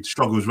agreed,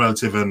 struggle is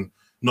relative and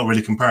not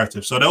really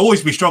comparative. So there'll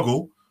always be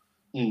struggle,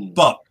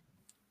 but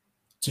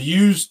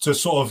to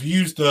sort of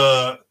use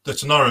the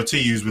scenario T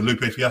used with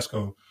Lupe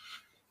Fiasco,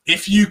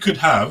 if you could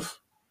have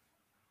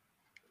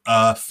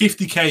a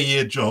 50K a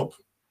year job,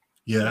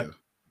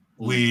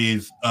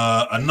 with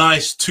a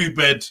nice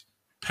 2-bed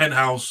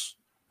penthouse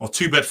or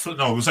 2-bed flat.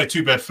 No, we'll say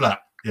 2-bed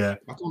flat. Yeah,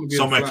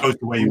 somewhere close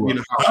to where you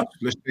are.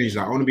 Let's change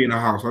that. I want to be in a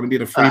house. I want to be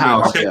in a 3-bed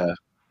house. Okay. Yeah.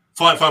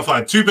 Fine.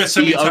 2-bed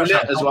semi. You own it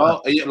as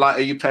well? Are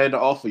you paying it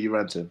off or are you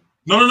renting?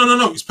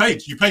 No. It's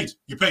paid. You paid.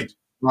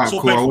 Right,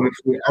 cool. I want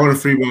a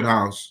 3-bed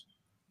house.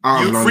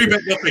 You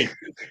 3-bed, you're paid.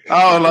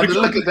 Oh, London,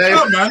 look at Dave.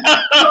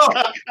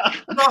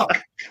 No.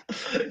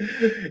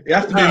 You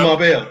have to be in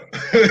Marbella.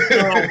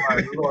 Oh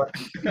my God.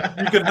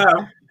 You can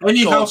have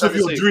any house of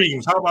your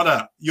dreams. How about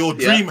that? Your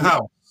dream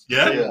house.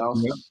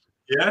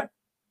 Yeah.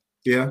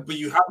 But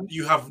you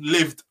have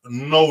lived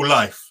no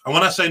life. And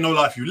when I say no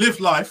life, you lived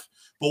life.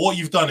 But what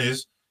you've done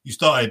is you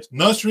started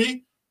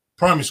nursery,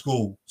 primary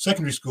school,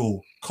 secondary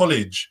school,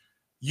 college,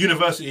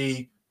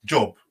 university,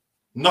 job.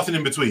 Nothing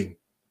in between.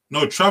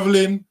 No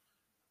traveling,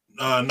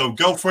 no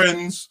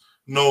girlfriends,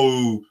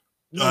 no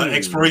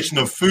exploration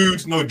of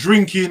food, no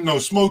drinking, no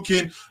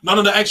smoking, none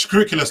of the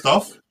extracurricular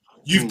stuff.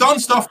 You've done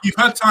stuff. You've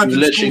had time. You've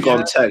literally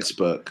gone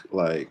textbook,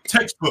 like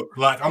textbook.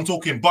 Like I'm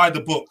talking by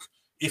the book.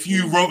 If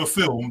you wrote a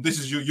film, this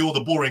is you're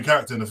the boring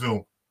character in the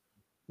film.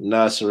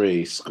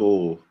 Nursery,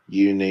 school,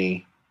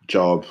 uni,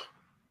 job.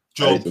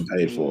 Everything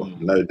paid for.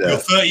 No debt. You're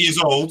 30 years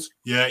old.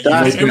 Yeah.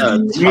 That's a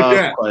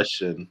tough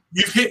question.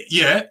 You've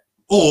hit,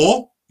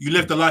 or you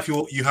live the life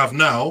you have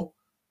now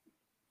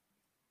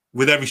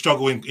with every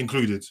struggle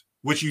included.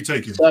 Which are you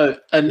taking? So,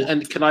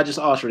 and can I just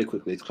ask really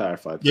quickly to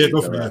clarify? Yeah,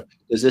 go for it.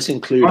 Does this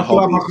include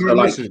hobbies? So,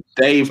 like,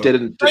 Dave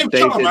didn't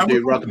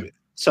do rugby.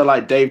 So,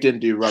 like, Dave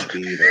didn't do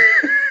rugby either.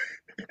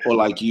 Or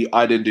like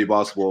I didn't do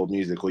basketball or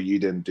music, or you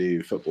didn't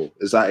do football.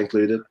 Is that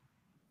included?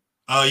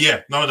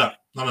 Yeah, none of that.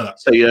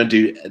 So you don't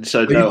do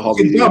no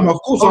hobby.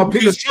 Of course, I'll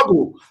pick a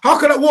struggle. How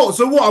can I what?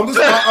 So what? I'm just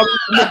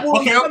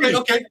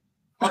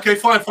okay,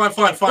 fine.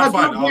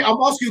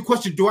 I'm asking you a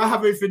question. Do I have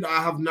everything that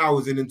I have now?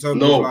 Is in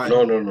terms of like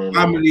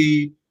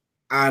family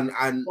and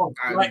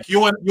like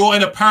you're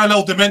in a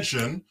parallel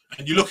dimension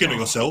and you're looking at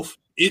yourself.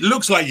 It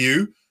looks like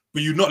you,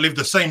 but you've not lived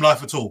the same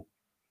life at all.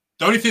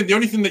 The only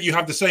thing that you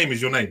have the same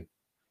is your name.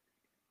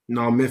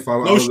 No, Myth.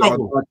 No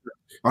struggle.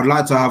 I'd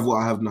like to have what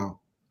I have now.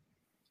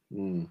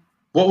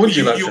 What would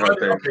you like to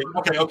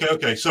have?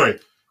 Okay. Sorry,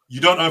 you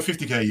don't earn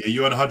 50K a year.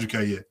 You earn 100K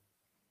a year.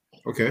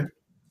 Okay.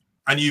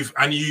 And you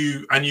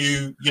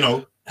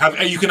know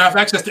you can have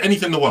access to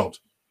anything in the world,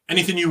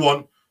 anything you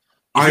want.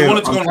 If you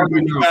wanted to go on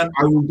holiday, you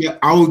can.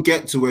 I will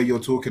get to where you're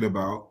talking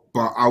about,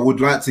 but I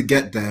would like to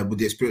get there with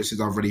the experiences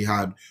I've already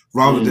had,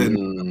 rather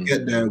than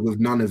get there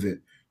with none of it.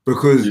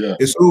 Because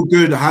it's all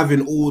good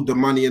having all the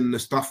money and the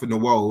stuff in the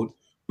world,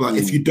 but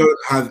if you don't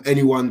have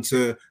anyone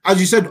to, as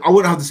you said, I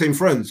wouldn't have the same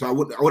friends, so I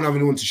wouldn't have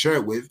anyone to share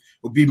it with. It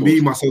would be me,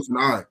 myself, and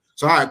I.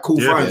 So all right, cool,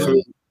 fine. Yeah.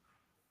 So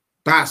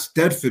that's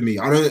dead for me.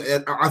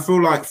 I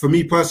feel like for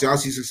me personally, I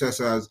see success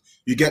as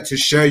you get to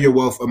share your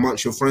wealth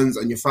amongst your friends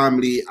and your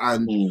family,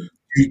 and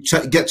you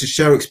get to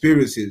share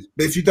experiences.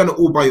 But if you've done it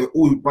all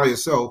by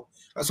yourself,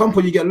 at some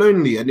point you get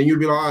lonely, and then you'll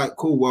be like, all right,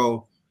 cool,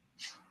 well,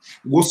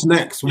 what's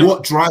next?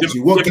 What drives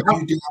you? What gives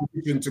you the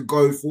ambition to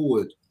go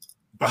forward?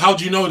 But how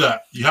do you know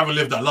that? You haven't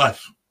lived that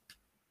life.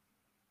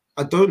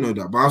 I don't know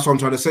that, but that's what I'm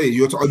trying to say.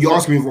 You're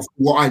asking me for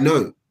what I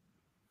know.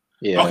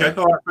 Yeah. Okay.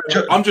 All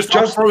right. I'm just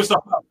throwing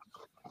stuff out.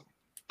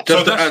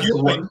 So that's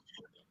your thing.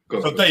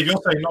 So Dave,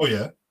 you're saying no,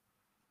 yeah?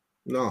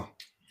 No.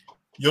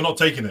 You're not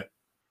taking it.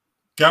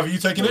 Gav, are you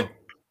taking it?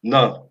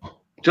 No.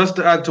 Just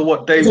to add to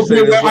what Dave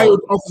said. I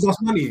would offer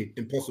us money.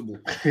 Impossible.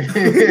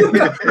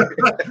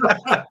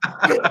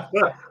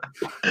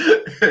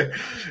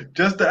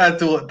 Just to add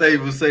to what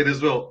Dave was saying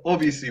as well.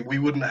 Obviously, we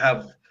wouldn't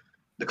have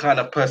the kind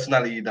of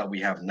personality that we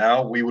have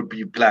now. We would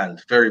be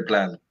bland, very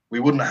bland. We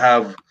wouldn't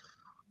have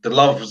the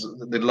love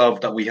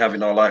that we have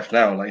in our life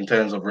now, like in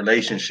terms of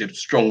relationships,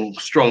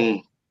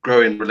 strong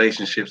growing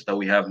relationships that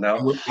we have now.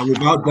 And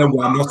without them,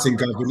 we're nothing,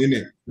 Gavin,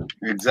 innit?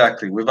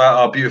 Exactly. Without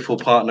our beautiful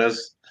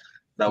partners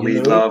that we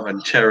love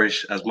and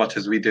cherish as much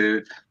as we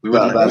do, we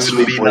wouldn't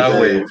be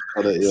no way.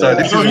 So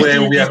this is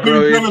where we are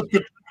growing.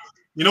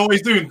 You know what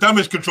he's doing?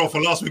 Damage control for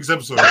last week's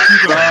episode.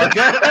 I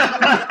get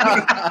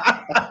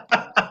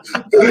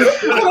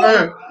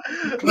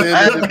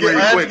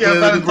a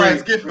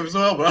Valentine's gift as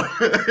well, bro.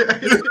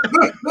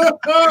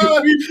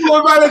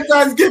 Before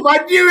Valentine's gift,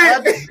 I knew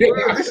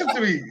it. Listen to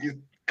me.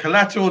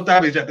 Collateral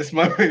damage at this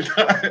moment.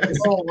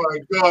 Oh my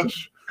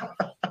gosh.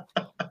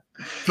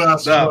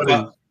 That's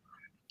funny.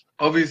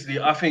 Obviously,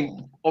 I think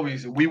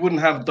we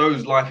wouldn't have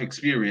those life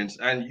experience,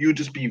 and you'd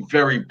just be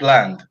very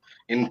bland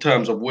in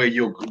terms of where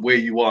you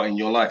are in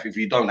your life if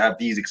you don't have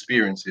these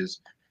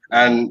experiences.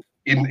 And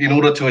in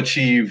order to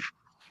achieve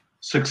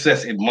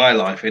success in my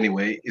life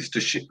anyway, is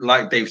to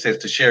like Dave says,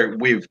 to share it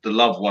with the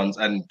loved ones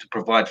and to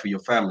provide for your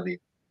family.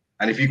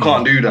 And if you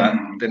can't do that,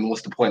 then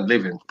what's the point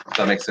living? If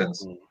that makes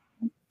sense.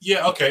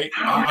 Yeah, okay.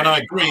 And I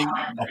agree,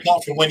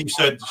 apart from when you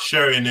said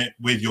sharing it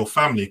with your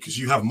family, because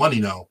you have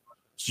money now.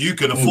 So you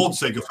can afford to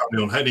take your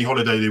family on any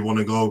holiday they want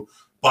to go,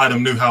 buy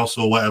them new house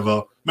or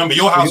whatever. Remember,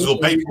 your house is all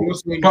paid for.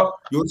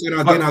 You're saying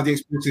I didn't have the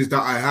experiences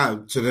that I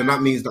have, so then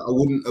that means that I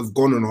wouldn't have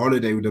gone on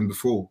holiday with them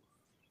before.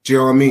 Do you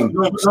know what I mean?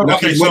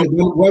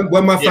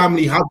 When my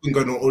family have been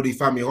going on all these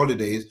family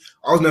holidays,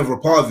 I was never a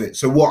part of it.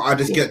 So what? I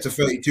just get to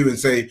 32 and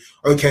say,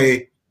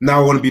 okay,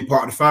 now I want to be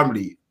part of the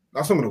family.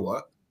 That's not going to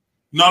work.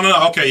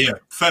 No. Okay, yeah,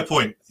 fair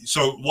point.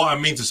 So what I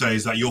mean to say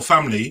is that your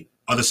family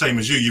are the same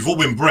as you. You've all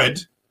been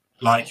bred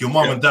like your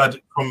mom and dad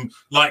from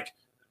like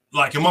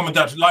your mom and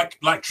dad,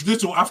 like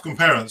traditional African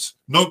parents.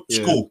 No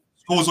school.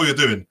 School's all you're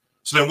doing.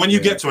 So then when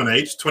you get to an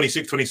age,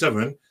 26,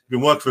 27, you've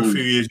been working for a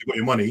few years, you've got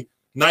your money.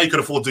 Now you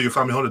can afford to do your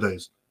family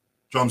holidays.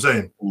 Do you know what I'm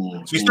saying?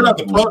 So you still have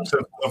the perks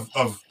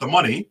of the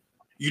money.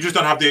 You just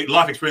don't have the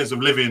life experience of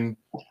living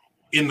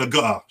in the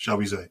gutter, shall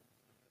we say.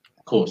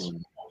 Of course.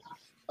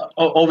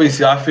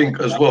 Obviously, I think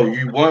as well,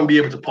 you won't be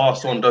able to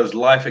pass on those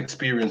life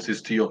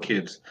experiences to your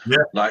kids.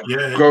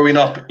 Growing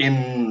up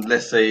in,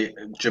 let's say,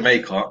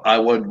 Jamaica, I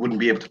wouldn't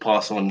be able to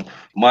pass on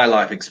my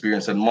life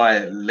experience and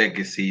my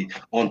legacy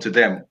onto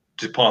them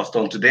to pass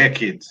on to their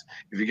kids.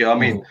 If you get what I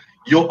mean.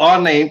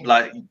 Our name,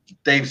 like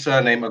Dave's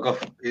surname, I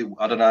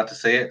don't know how to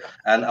say it,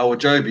 and our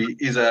Joby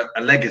is a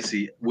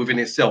legacy within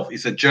itself.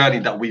 It's a journey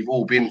that we've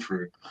all been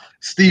through.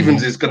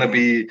 Stevens is going to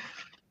be,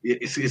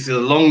 it's a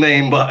long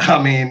name, but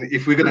I mean,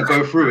 if we're going to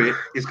go through it,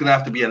 it's going to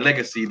have to be a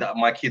legacy that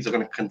my kids are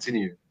going to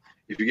continue.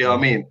 If you get what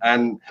I mean,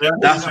 and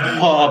that's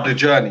part of the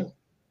journey.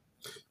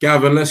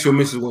 Gav, unless your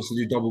missus wants to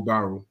do double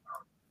barrel.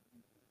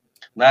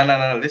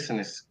 No. Listen,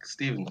 it's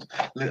Steven.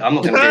 I'm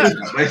not going to get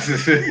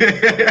into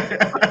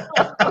it.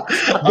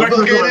 I'm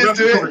not getting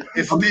into it.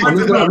 It's Steven. I'm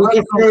going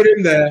to throw it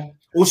in there.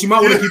 Or she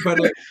might want to keep her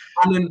name.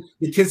 And then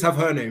the kids have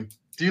her name.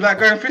 Do you like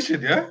going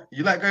fishing, yeah?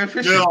 You like going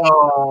fishing?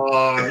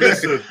 Yeah,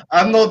 listen.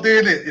 I'm not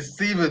doing it. It's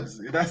Stevens.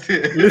 That's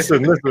it.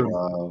 Listen.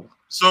 Wow.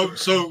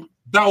 So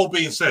that all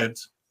being said,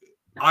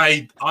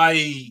 I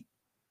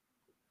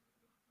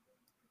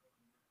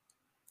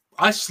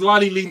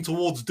slightly lean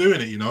towards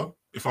doing it, you know,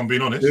 if I'm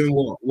being honest. Doing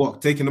what?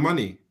 What? Taking the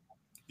money?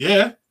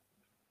 Yeah.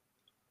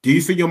 Do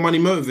you think you're money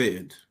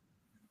motivated?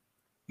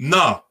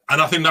 No,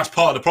 and I think that's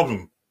part of the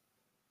problem.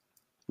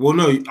 Well,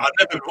 no.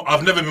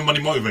 I've never been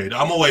money motivated.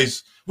 I'm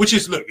always, which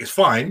is, look, it's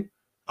fine.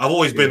 I've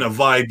always been a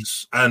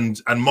vibes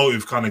and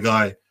motive kind of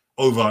guy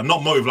over,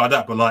 not motive like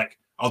that, but like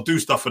I'll do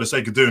stuff for the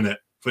sake of doing it,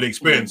 for the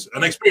experience,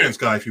 an experienced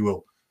guy, if you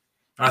will.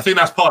 And I think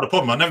that's part of the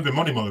problem. I've never been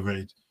money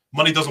motivated.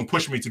 Money doesn't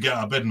push me to get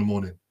out of bed in the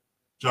morning.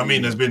 Do you know what I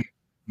mean? There's been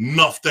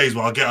enough days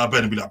where I get out of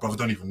bed and be like, bro, I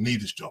don't even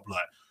need this job.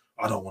 Like,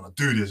 I don't want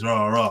to do this,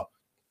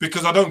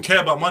 because I don't care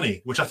about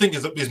money, which I think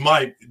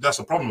that's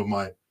a problem of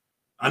mine.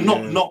 And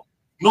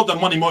not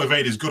that money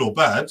motivated is good or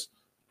bad.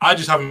 I've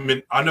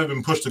never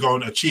been pushed to go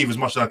and achieve as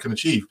much as I can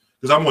achieve.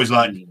 Because I'm always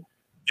like, in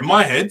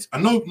my head,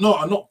 and I'm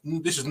not,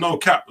 this is no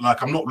cap.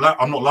 Like, I'm not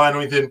lying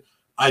or anything.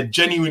 I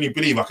genuinely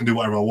believe I can do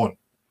whatever I want,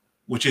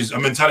 which is a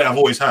mentality I've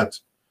always had.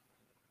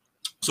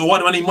 So why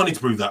do I need money to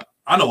prove that?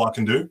 I know what I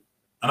can do,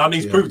 and I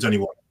need to prove it to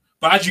anyone.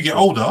 But as you get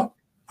older,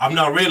 I've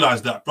now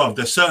realized that, bro,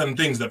 there's certain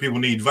things that people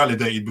need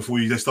validated before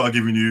they start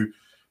giving you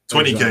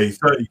 20K,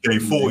 30K,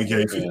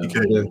 40K, 50K.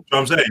 You know what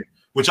I'm saying?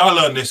 Which I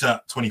learned this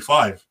at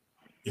 25.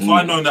 If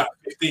I'd known that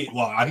 15,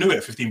 well, I knew it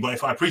at 15, but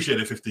if I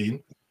appreciated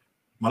 15,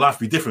 my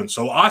life would be different.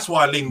 So that's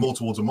why I lean more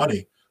towards the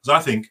money.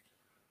 Because I think,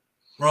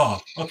 bro,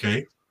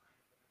 okay.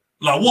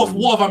 Like,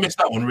 what have I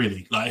missed out on,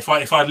 really? Like,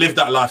 if I lived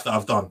that life that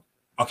I've done,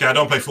 okay, I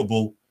don't play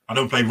football, I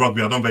don't play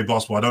rugby, I don't play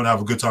basketball, I don't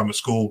have a good time at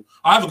school.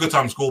 I have a good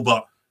time at school,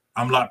 but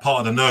I'm like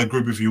part of the nerd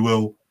group, if you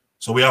will.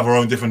 So we have our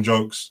own different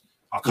jokes.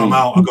 I come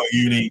out, I go to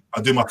uni,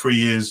 I do my 3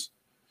 years,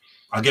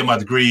 I get my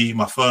degree,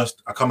 my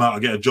first, I come out, I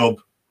get a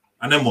job,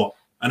 and then what?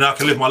 And I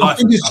can live my life.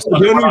 The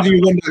only reason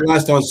you want that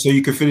lifestyle so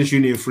you can finish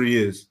uni in 3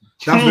 years.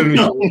 That's the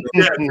reason.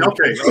 Yeah,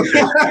 okay.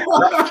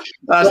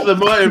 That's the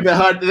motive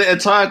behind the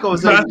entire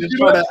conversation. Just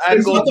trying to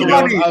angle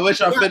to I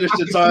wish I finished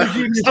the time.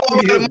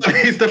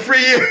 It's the 3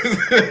 years.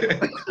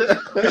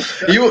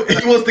 he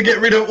wants to get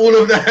rid of all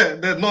of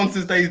that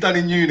nonsense that he's done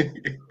in uni.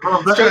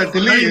 Trying to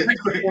delete it.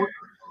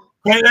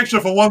 Paying extra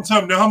for 1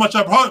 term. You know how much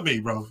that hurt me,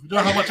 bro? You know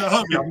how much that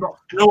hurt me?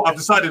 I've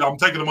decided I'm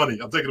taking the money.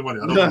 I don't want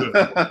to do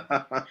it.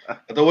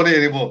 I don't want it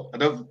anymore. I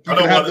don't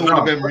have all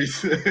the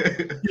memories.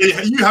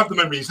 Yeah, you have the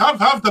memories.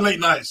 Have the late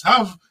nights.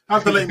 Have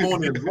the late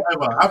mornings.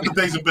 Whatever. Have the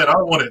days in bed. I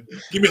don't want it.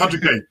 Give me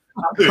 100K.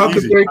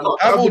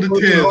 Have all the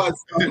tears.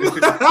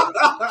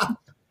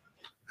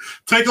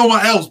 Take all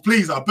my L's,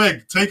 please. I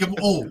beg. Take them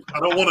all. I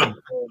don't want them.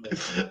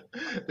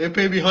 They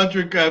pay me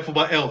 100 grand for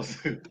my L's.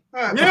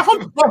 Yeah,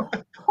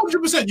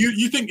 100%.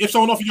 You think if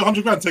someone offers you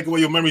 100 grand, take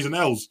away your memories and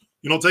L's,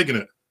 you're not taking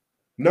it?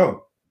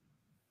 No.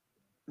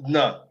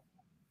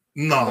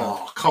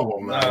 No, come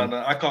on, man.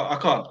 No, I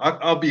can't.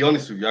 I'll be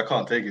honest with you. I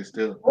can't take it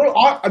still.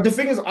 Well, the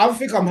thing is, I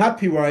think I'm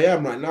happy where I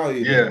am right now.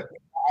 Yeah.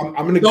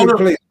 I'm in a good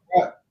place.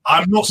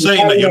 I'm not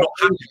saying that you're not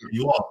happy where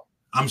you are.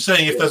 I'm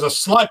saying if there's a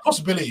slight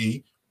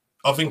possibility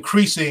of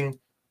increasing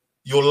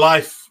your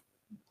life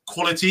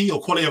quality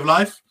or quality of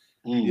life,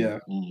 you're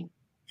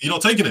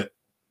not taking it.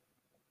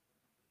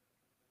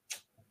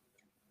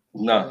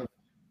 No,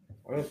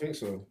 I don't think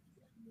so.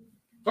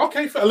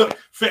 Okay, look,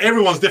 for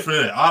everyone's different,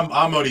 isn't it?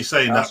 I'm only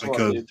saying that's that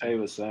because what Tay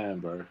was saying,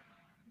 bro.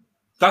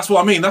 That's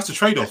what I mean. That's the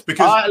trade-off.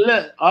 Because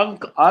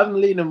I'm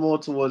leaning more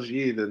towards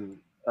you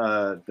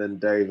than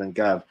Dave and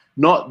Gav.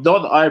 Not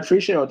I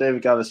appreciate what Dave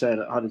and Gav are saying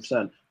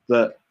 100%,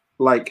 but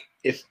like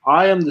if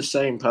I am the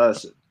same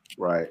person,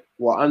 right?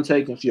 What I'm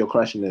taking for your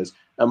question is,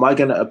 am I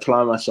going to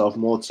apply myself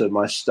more to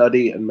my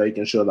study and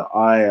making sure that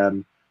I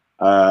am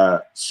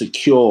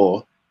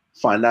secure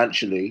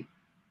financially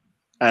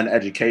and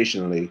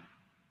educationally?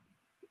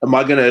 Am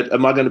I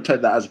gonna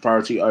put that as a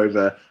priority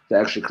over the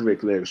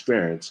extracurricular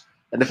experience?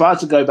 And if I had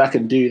to go back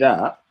and do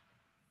that,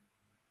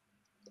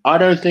 I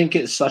don't think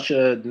it's such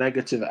a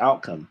negative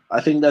outcome. I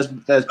think there's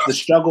the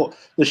struggle.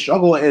 The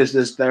struggle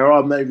is there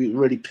are maybe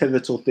really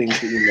pivotal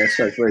things that you miss.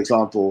 So, for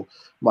example,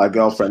 my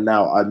girlfriend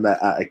now I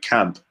met at a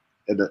camp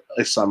in the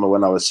summer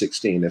when I was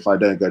 16. If I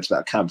don't go to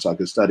that camp so I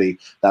can study,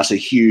 that's a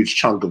huge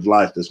chunk of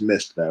life that's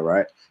missed there,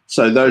 right?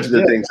 So those are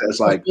the things that's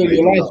like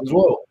your life as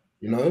well.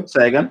 You know.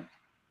 Say again.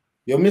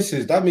 Your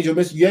missus. That means your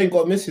missus. You ain't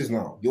got missus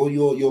now.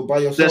 You're by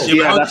yourself.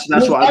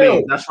 That's what I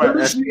mean. That's right.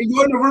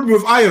 You're in the room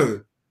with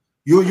Ayo.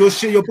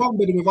 You're bunk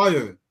bedding with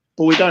Ayo.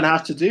 But we don't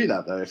have to do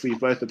that though if we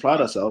both applied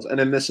ourselves. And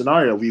in this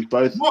scenario, we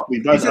both. Pause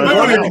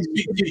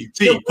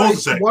a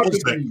sec.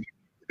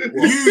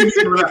 You need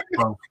to relax,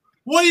 bro.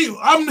 What are you?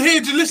 I'm here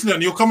to listen,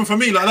 and you're coming for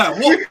me like that.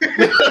 What?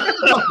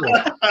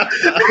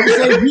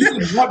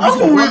 I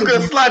thought we were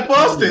gonna slide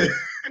past it.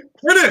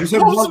 You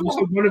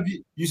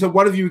said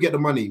one of you would get the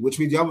money, which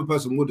means the other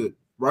person wouldn't,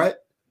 right?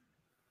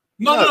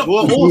 No.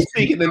 We're all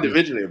speaking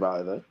individually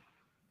about it, though.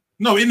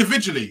 No,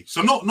 individually.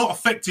 So not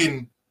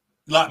affecting.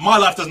 Like my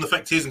life doesn't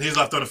affect his, and his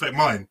life don't affect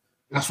mine.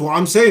 That's what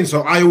I'm saying.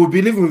 So I would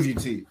be living with you,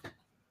 T.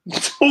 You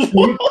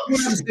would have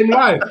the same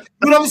life. You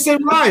would have the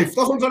same life. That's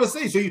what I'm trying to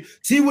say. So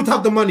T would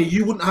have the money.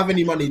 You wouldn't have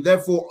any money.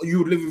 Therefore, you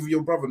would live with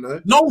your brother, no?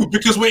 No,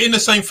 because we're in the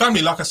same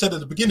family. Like I said at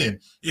the beginning,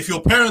 if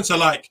your parents are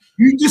like,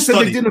 you just said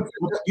they didn't.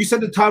 You said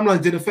the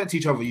timelines didn't affect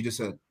each other. You just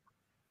said,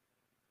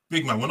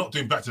 big man, we're not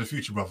doing Back to the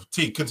Future, brother.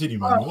 T, continue,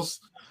 man. I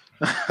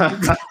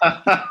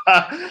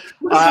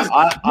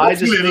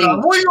just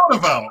mean, what are you on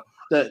about?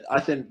 That I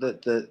think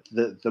that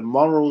the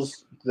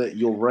morals that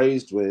you're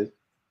raised with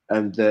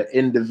and the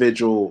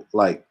individual,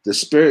 like the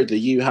spirit that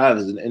you have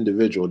as an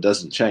individual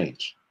doesn't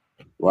change,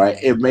 right?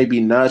 It may be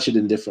nurtured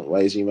in different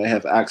ways. You may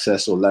have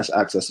access or less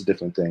access to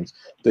different things,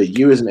 but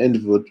you as an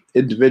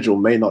individual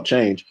may not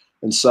change.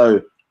 And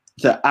so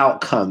the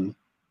outcome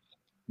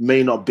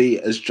may not be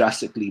as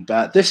drastically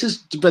bad. This is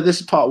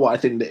part of what I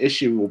think the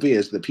issue will be,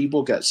 is that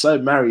people get so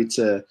married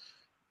to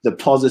the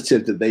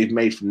positive that they've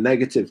made from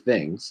negative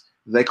things,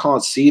 they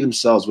can't see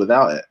themselves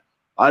without it.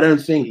 I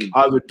don't think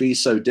I would be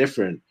so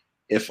different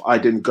if I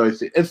didn't go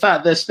through. In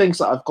fact, there's things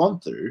that I've gone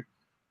through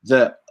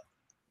that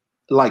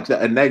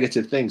are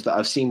negative things that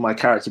I've seen my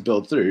character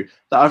build through,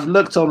 that I've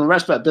looked on in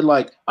retrospect, been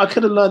like, I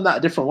could have learned that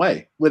a different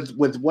way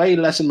with way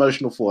less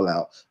emotional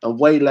fallout and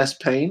way less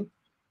pain.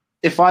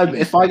 If I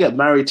get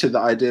married to the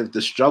idea of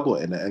the struggle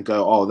in it and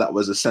go, oh, that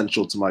was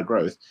essential to my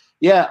growth.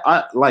 Yeah,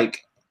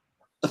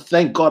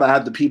 thank God I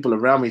had the people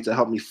around me to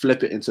help me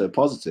flip it into a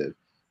positive.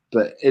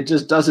 But it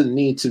just doesn't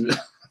need to.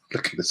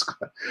 Look at this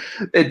guy.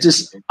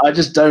 I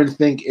just don't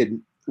think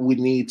we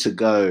need to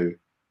go.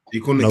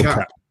 You call it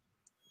cap?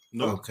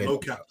 No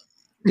cap.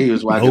 He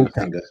was wagging the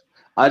finger.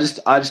 I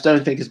just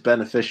don't think it's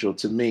beneficial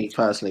to me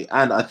personally,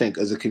 and I think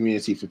as a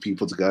community for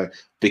people to go,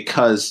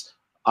 because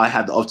I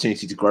had the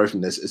opportunity to grow from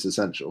this. It's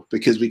essential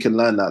because we can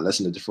learn that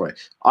lesson a different way.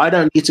 I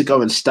don't need to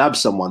go and stab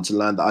someone to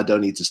learn that I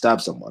don't need to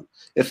stab someone.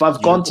 If I've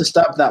gone to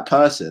stab that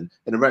person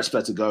in a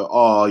retrospect to go,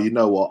 oh, you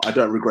know what? I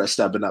don't regret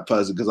stabbing that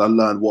person because I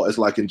learned what it's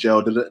like in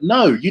jail.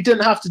 No, you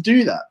didn't have to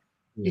do that.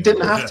 You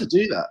didn't have to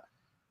do that.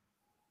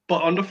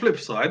 But on the flip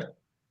side,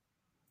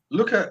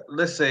 look at,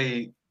 let's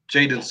say,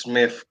 Jaden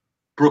Smith,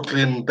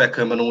 Brooklyn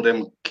Beckham, and all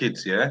them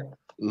kids, yeah?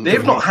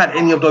 They've not had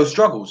any of those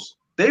struggles.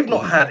 They've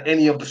not had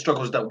any of the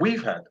struggles that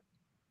we've had.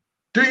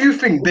 Do you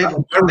think they've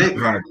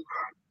had?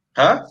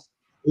 Huh?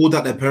 All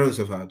that their parents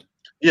have had.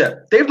 Yeah,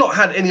 they've not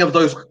had any of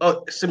those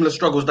similar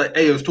struggles that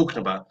Ayo's talking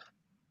about.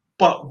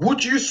 But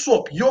would you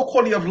swap your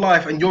quality of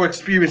life and your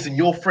experience and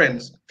your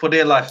friends for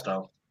their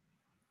lifestyle?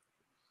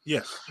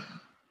 Yes.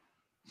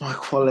 My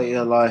quality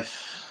of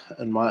life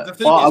and my...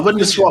 I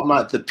wouldn't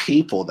swap the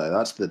people, though.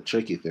 That's the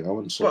tricky thing. I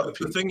wouldn't swap the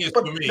people. The thing is,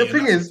 for me... The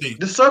thing is,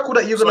 the circle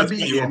that you're going to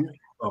be in...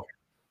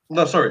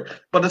 No, sorry.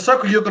 But the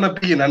circle you're going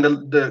to be in and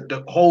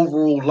the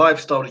overall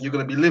lifestyle that you're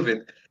going to be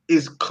living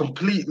is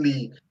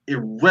completely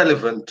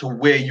irrelevant to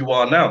where you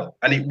are now.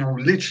 And it will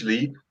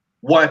literally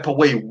wipe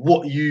away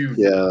what you've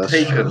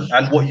taken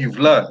and what you've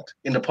learned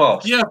in the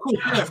past. Yeah,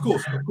 of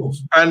course.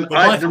 And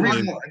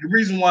the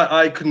reason why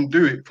I couldn't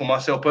do it for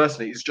myself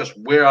personally is just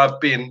where I've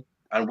been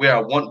and where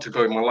I want to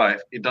go in my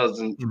life. It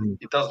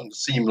doesn't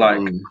seem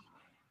like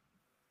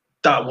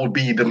that would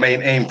be the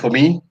main aim for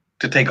me,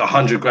 to take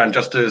 100 grand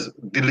just to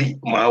delete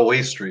my whole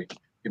history,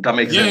 if that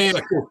makes sense.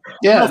 Yeah, cool.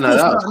 Yeah,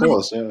 of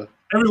course. Yeah.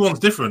 Everyone's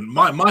different.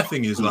 My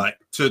thing is like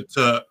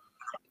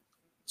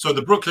so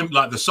the Brooklyn,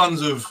 like the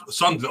sons,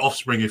 the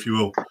offspring, if you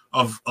will,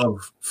 of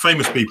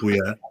famous people,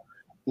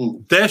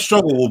 their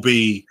struggle will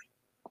be,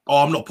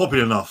 oh, I'm not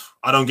popular enough.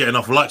 I don't get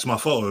enough likes on my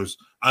photos.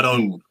 I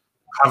don't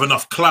have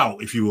enough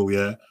clout, if you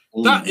will,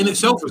 That in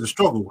itself is a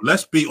struggle.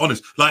 Let's be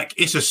honest. Like,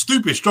 it's a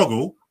stupid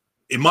struggle,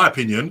 in my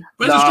opinion,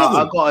 but it's a struggle.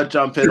 I've got to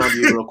jump in on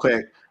you real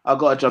quick. I've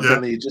got to jump in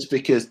on you just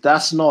because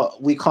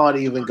we can't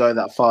even go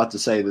that far to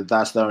say that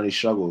that's the only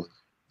struggle.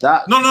 No.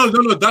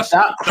 That's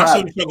the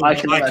only struggle I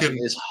can imagine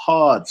is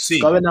hard.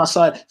 Going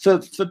outside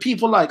for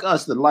people like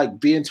us that like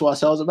being to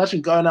ourselves.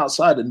 Imagine going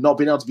outside and not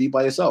being able to be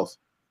by yourself.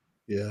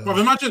 Yeah. Bro,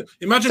 imagine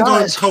going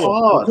to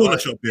a corner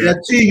shop. Yeah,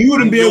 T, you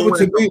wouldn't be able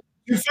to be.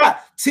 In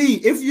fact, T,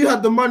 if you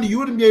had the money, you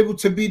wouldn't be able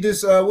to be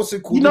this. What's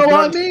it called? You know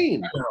what I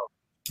mean?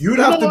 You'd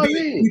have to be.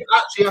 You'd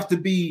actually have to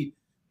be.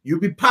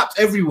 You'd be papped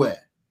everywhere.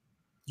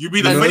 You'd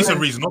be the face of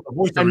reason, not the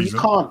voice of reason.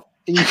 You can't.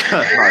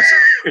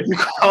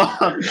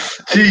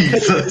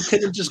 Jesus. You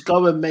couldn't just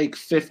go and make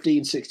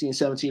 15, 16,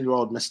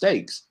 17-year-old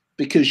mistakes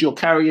because you're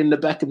carrying the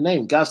Beckham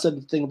name. Gav said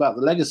the thing about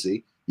the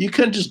legacy. You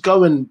couldn't just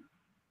go and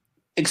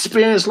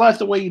experience life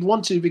the way you'd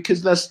want to,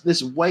 because there's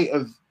this weight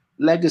of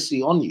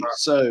legacy on you.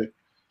 So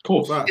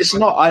Cool. it's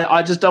not.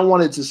 I just don't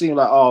want it to seem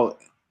like, oh,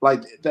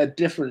 like they're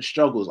different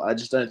struggles. I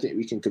just don't think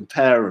we can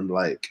compare them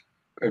like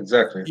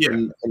exactly. Yeah,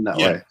 in that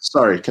way.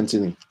 Sorry,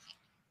 continue.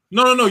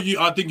 No.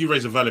 I think you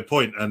raise a valid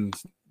point, and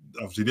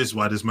obviously this is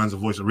why this man's a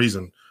voice of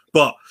reason.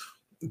 But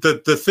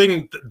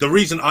the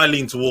reason I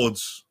lean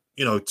towards,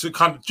 to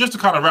kind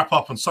of wrap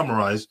up and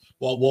summarize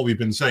what we've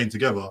been saying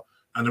together,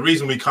 and the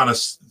reason we kind of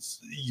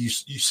you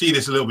see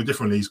this a little bit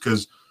differently is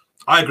because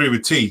I agree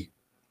with T,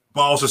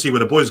 but I also see where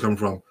the boys come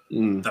from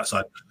that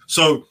side.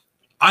 So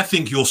I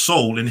think your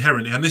soul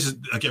inherently, and this is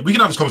again, we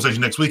can have this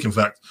conversation next week, in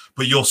fact,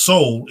 but your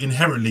soul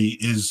inherently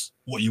is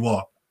what you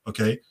are.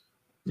 Okay,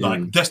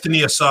 like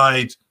destiny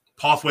aside,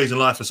 pathways in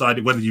life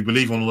aside, whether you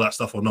believe on all that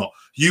stuff or not,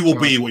 you will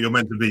be what you're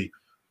meant to be.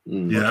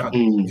 Yeah.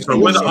 So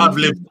whether I've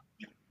lived,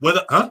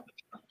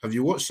 have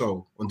you watched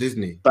Soul on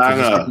Disney?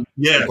 Banger.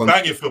 Yeah,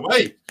 banging film.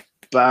 Hey,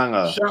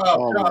 banger. Shout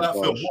out that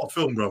film. What a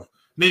film, bro.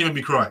 Didn't even make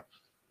me cry.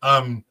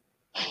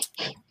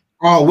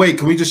 Oh wait,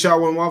 can we just shout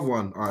one other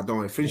one? All right, don't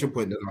worry. Finish your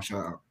point, then I'll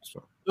shout out.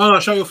 No,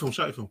 show your film.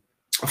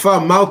 I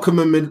found Malcolm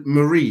and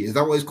Marie. Is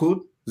that what it's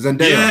called?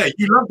 Zendaya. Yeah,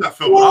 you love that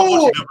film. I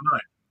watched it the other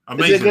night.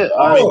 Amazing.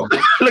 Oh,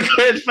 look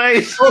at his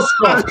face.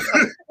 Oscar.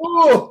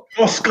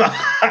 Oscar.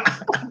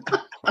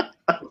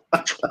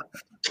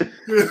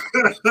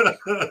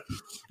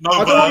 No,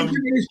 I don't want to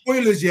give any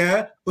spoilers,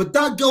 yeah, but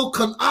that girl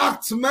can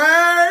act,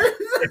 man.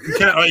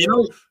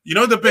 You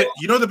know the bit.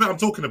 You know the bit I'm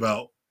talking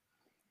about.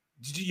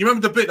 You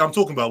remember the bit I'm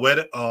talking about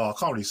where? I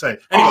can't really say.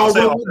 Anyway,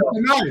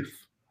 the knife.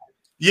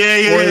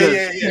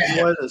 Yeah.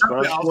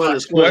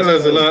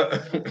 Spoilers alert.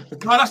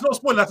 No, that's not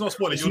spoiler. That's not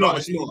spoiler.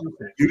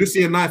 You just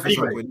see a knife or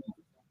something.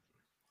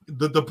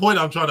 The point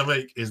I'm trying to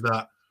make is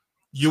that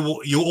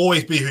you'll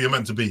always be who you're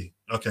meant to be.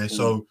 Okay,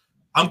 so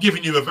I'm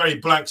giving you a very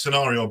blank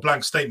scenario, a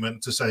blank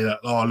statement to say that,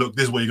 oh, look,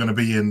 this is what you're going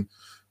to be in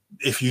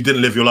if you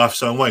didn't live your life a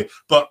certain way.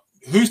 But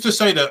who's to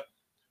say that,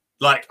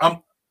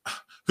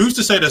 who's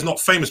to say there's not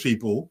famous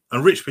people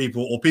and rich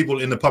people or people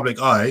in the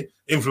public eye,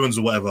 influencers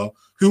or whatever,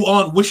 who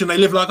aren't wishing they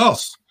live like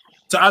us?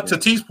 To add to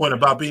T's point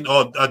about being,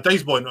 or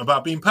Dave's point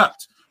about being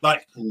packed.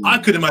 Like, I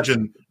could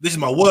imagine, this is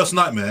my worst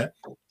nightmare,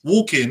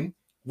 walking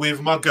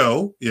with my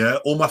girl, yeah,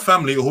 or my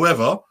family or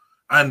whoever,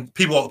 and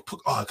people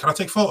are, can I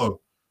take a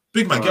photo?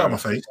 Big man, get out of my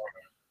face.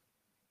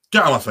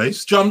 Get out of my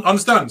face. Do you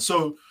understand?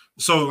 So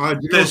remember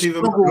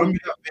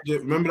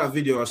that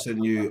video I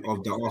sent you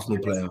of the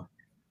Arsenal player?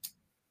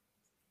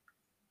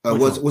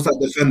 What's that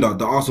defender,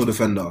 the Arsenal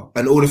defender,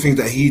 and all the things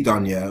that he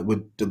done, yeah,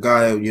 with the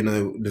guy,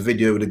 the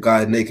video with the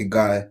guy, naked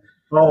guy.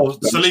 Oh,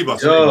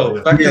 Saliba.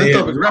 Yo, back to the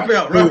topic. Wrap it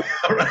up.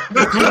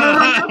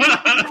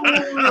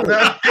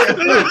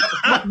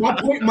 My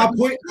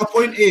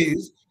point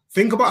is,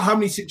 think about how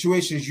many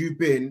situations you've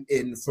been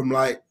in from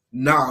like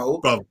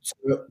now to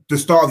the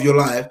start of your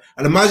life,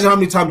 and imagine how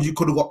many times you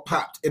could have got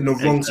packed in the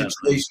wrong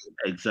situation.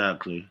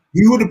 Exactly.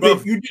 You would have been.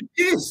 You'd be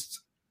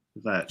pissed.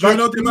 Right. Do you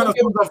know the amount of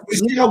we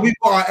see how we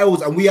got our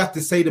L's and we have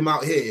to say them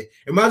out here.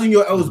 Imagine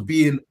your L's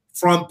being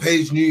front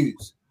page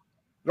news.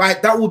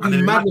 Like, that would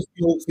be madness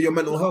for your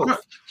mental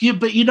health. Yeah,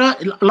 but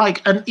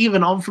and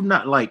even on from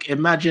that, like,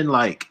 imagine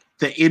like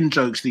the in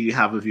jokes that you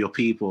have with your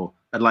people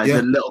and like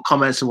the little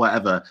comments or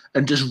whatever,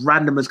 and just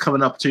randomers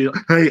coming up to you,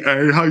 hey,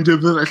 how you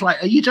doing? It's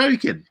like, are you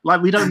joking?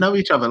 Like, we don't know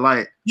each other.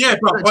 Like, yeah,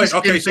 bro. Just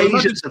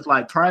invasions of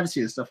like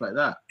privacy and stuff like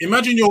that.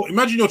 Imagine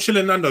you're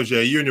chilling Nando's,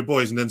 yeah, you and your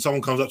boys, and then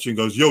someone comes up to you and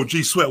goes, "Yo,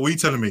 G Sweat, what are you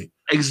telling me?"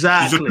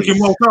 Exactly.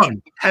 You're well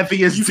done.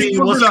 Heavy as D,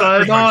 what's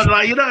going on?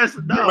 Like, I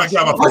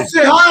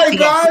say hi,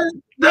 guys.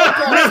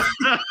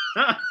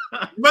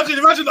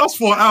 Imagine us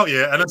four out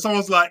here, and then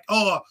someone's like,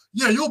 "Oh,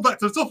 yeah, you're back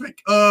to the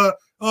topic."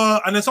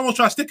 And then someone's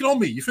trying to stick it on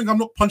me. You think I'm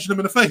not punching them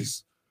in the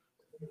face?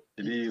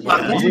 Like,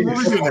 what are we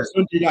doing?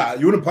 Don't do that.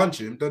 You wouldn't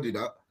punch him. Don't do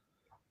that.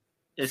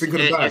 It's a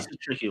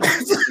tricky one.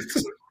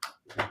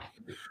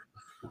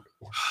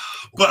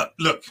 But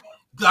look,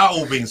 that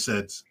all being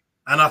said,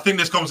 and I think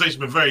this conversation has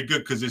been very good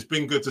because it's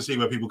been good to see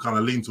where people kind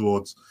of lean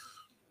towards.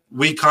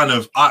 We kind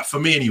of,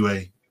 for me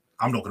anyway,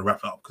 I'm not going to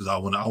wrap it up because I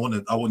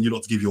want you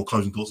lot to give your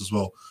closing thoughts as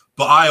well.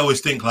 But I always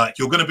think like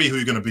you're going to be who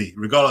you're going to be,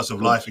 regardless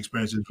of life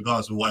experiences,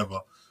 regardless of whatever.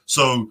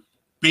 So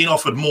being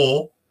offered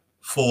more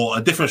for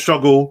a different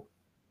struggle,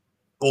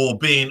 or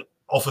being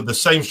offered the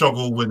same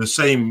struggle with the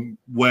same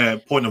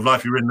point of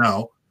life you're in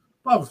now,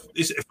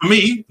 it's, for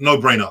me, no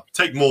brainer.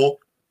 Take more,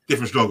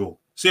 different struggle.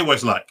 See what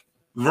it's like.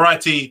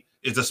 Variety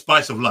is the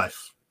spice of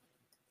life.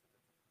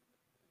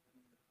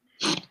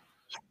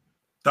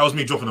 That was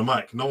me dropping the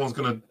mic. No one's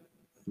gonna.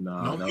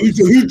 No.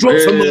 Who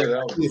dropped some mic?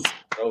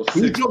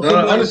 Honestly,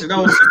 that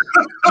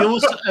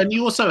was.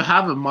 You also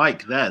have a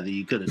mic there that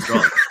you could have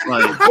dropped.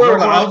 Like, bro,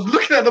 I was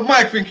looking at the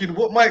mic thinking,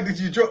 what mic did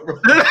you drop, bro?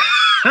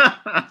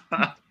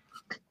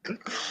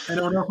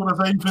 Anyone else want to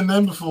say anything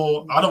then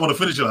before? I don't want to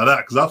finish it like that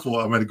because I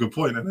thought I made a good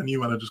point and then you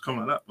want to just come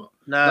like that. But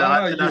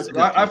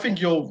I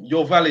think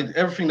you're valid.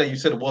 Everything that you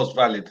said was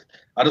valid.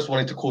 I just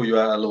wanted to call you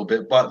out a little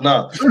bit, but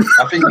no,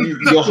 I think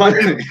you're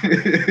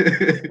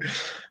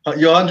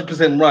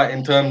 100% right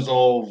in terms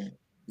of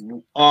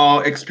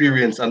our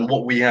experience and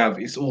what we have,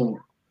 it's all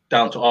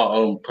down to our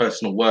own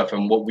personal worth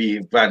and what we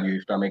value,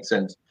 if that makes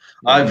sense.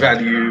 I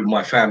value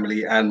my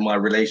family and my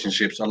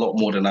relationships a lot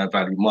more than I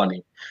value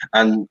money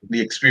and the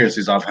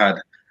experiences I've had.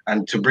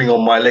 And to bring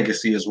on my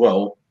legacy as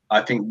well,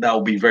 I think that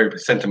will be very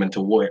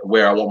sentimental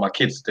where I want my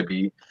kids to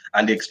be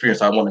and the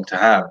experience I want them to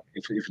have,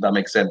 if that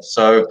makes sense.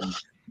 So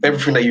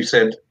everything that you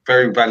said,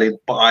 very valid,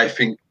 but I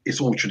think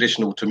it's all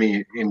traditional to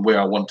me in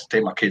where I want to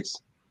take my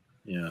kids.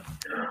 Yeah.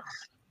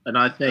 And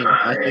I think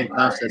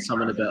I've said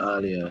something a bit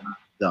earlier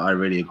that I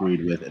really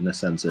agreed with, in the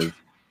sense of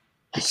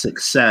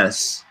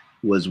success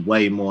was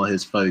way more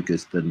his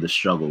focus than the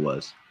struggle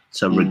was.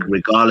 So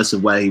regardless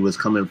of where he was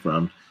coming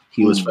from,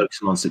 he was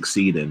focusing on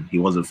succeeding. He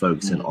wasn't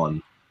focusing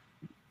on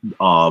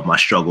my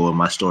struggle and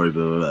my story,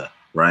 blah, blah, blah,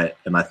 right?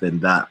 And I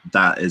think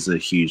that is a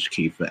huge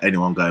key for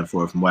anyone going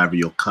forward from wherever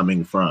you're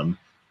coming from.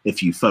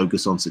 If you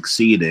focus on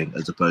succeeding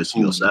as opposed to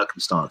your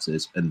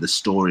circumstances and the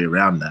story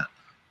around that,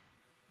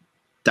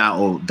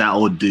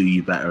 that'll do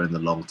you better in the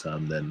long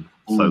term than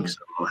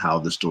focusing on how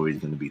the story is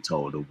going to be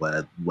told or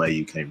where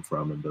you came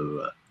from and blah, blah,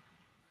 blah.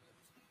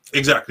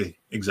 Exactly.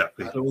 I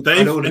don't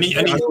want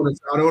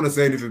to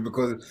say anything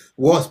because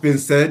what's been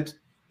said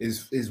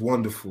is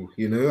wonderful.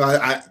 You know,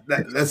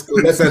 let's go.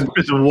 Let's end.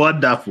 It's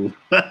wonderful.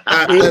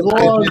 It's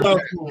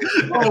wonderful.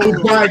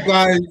 Goodbye,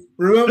 guys.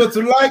 Remember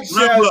to like,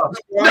 share,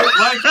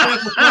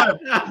 subscribe.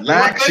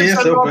 Like, share,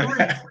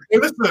 subscribe.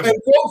 Listen,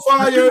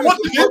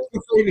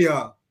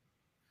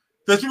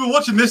 there's people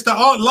watching this that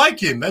aren't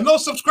liking. They're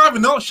not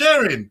subscribing. They're not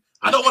sharing.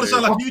 I don't want to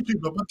sound like a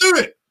YouTuber, but do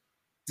it.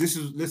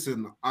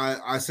 Listen,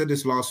 I said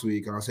this last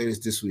week and I'll say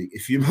this week.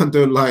 If you man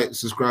don't like,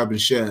 subscribe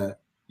and share,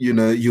 you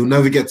know, you'll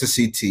never get to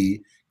see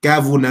T.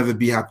 Gav will never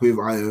be happy with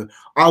Io.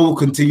 I will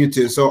continue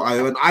to insult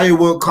Io, and Io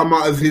won't come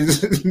out of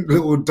his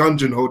little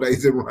dungeon hole that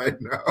he's in right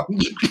now.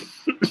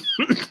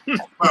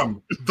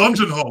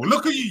 Dungeon hole.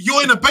 Look at you.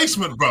 You're in a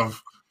basement, bruv.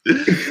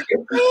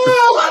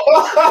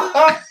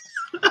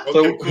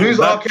 So who's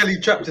R. Kelly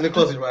trapped in the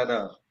closet right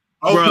now?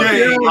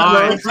 Okay. All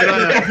right. See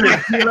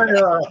you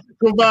later.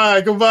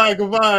 Goodbye.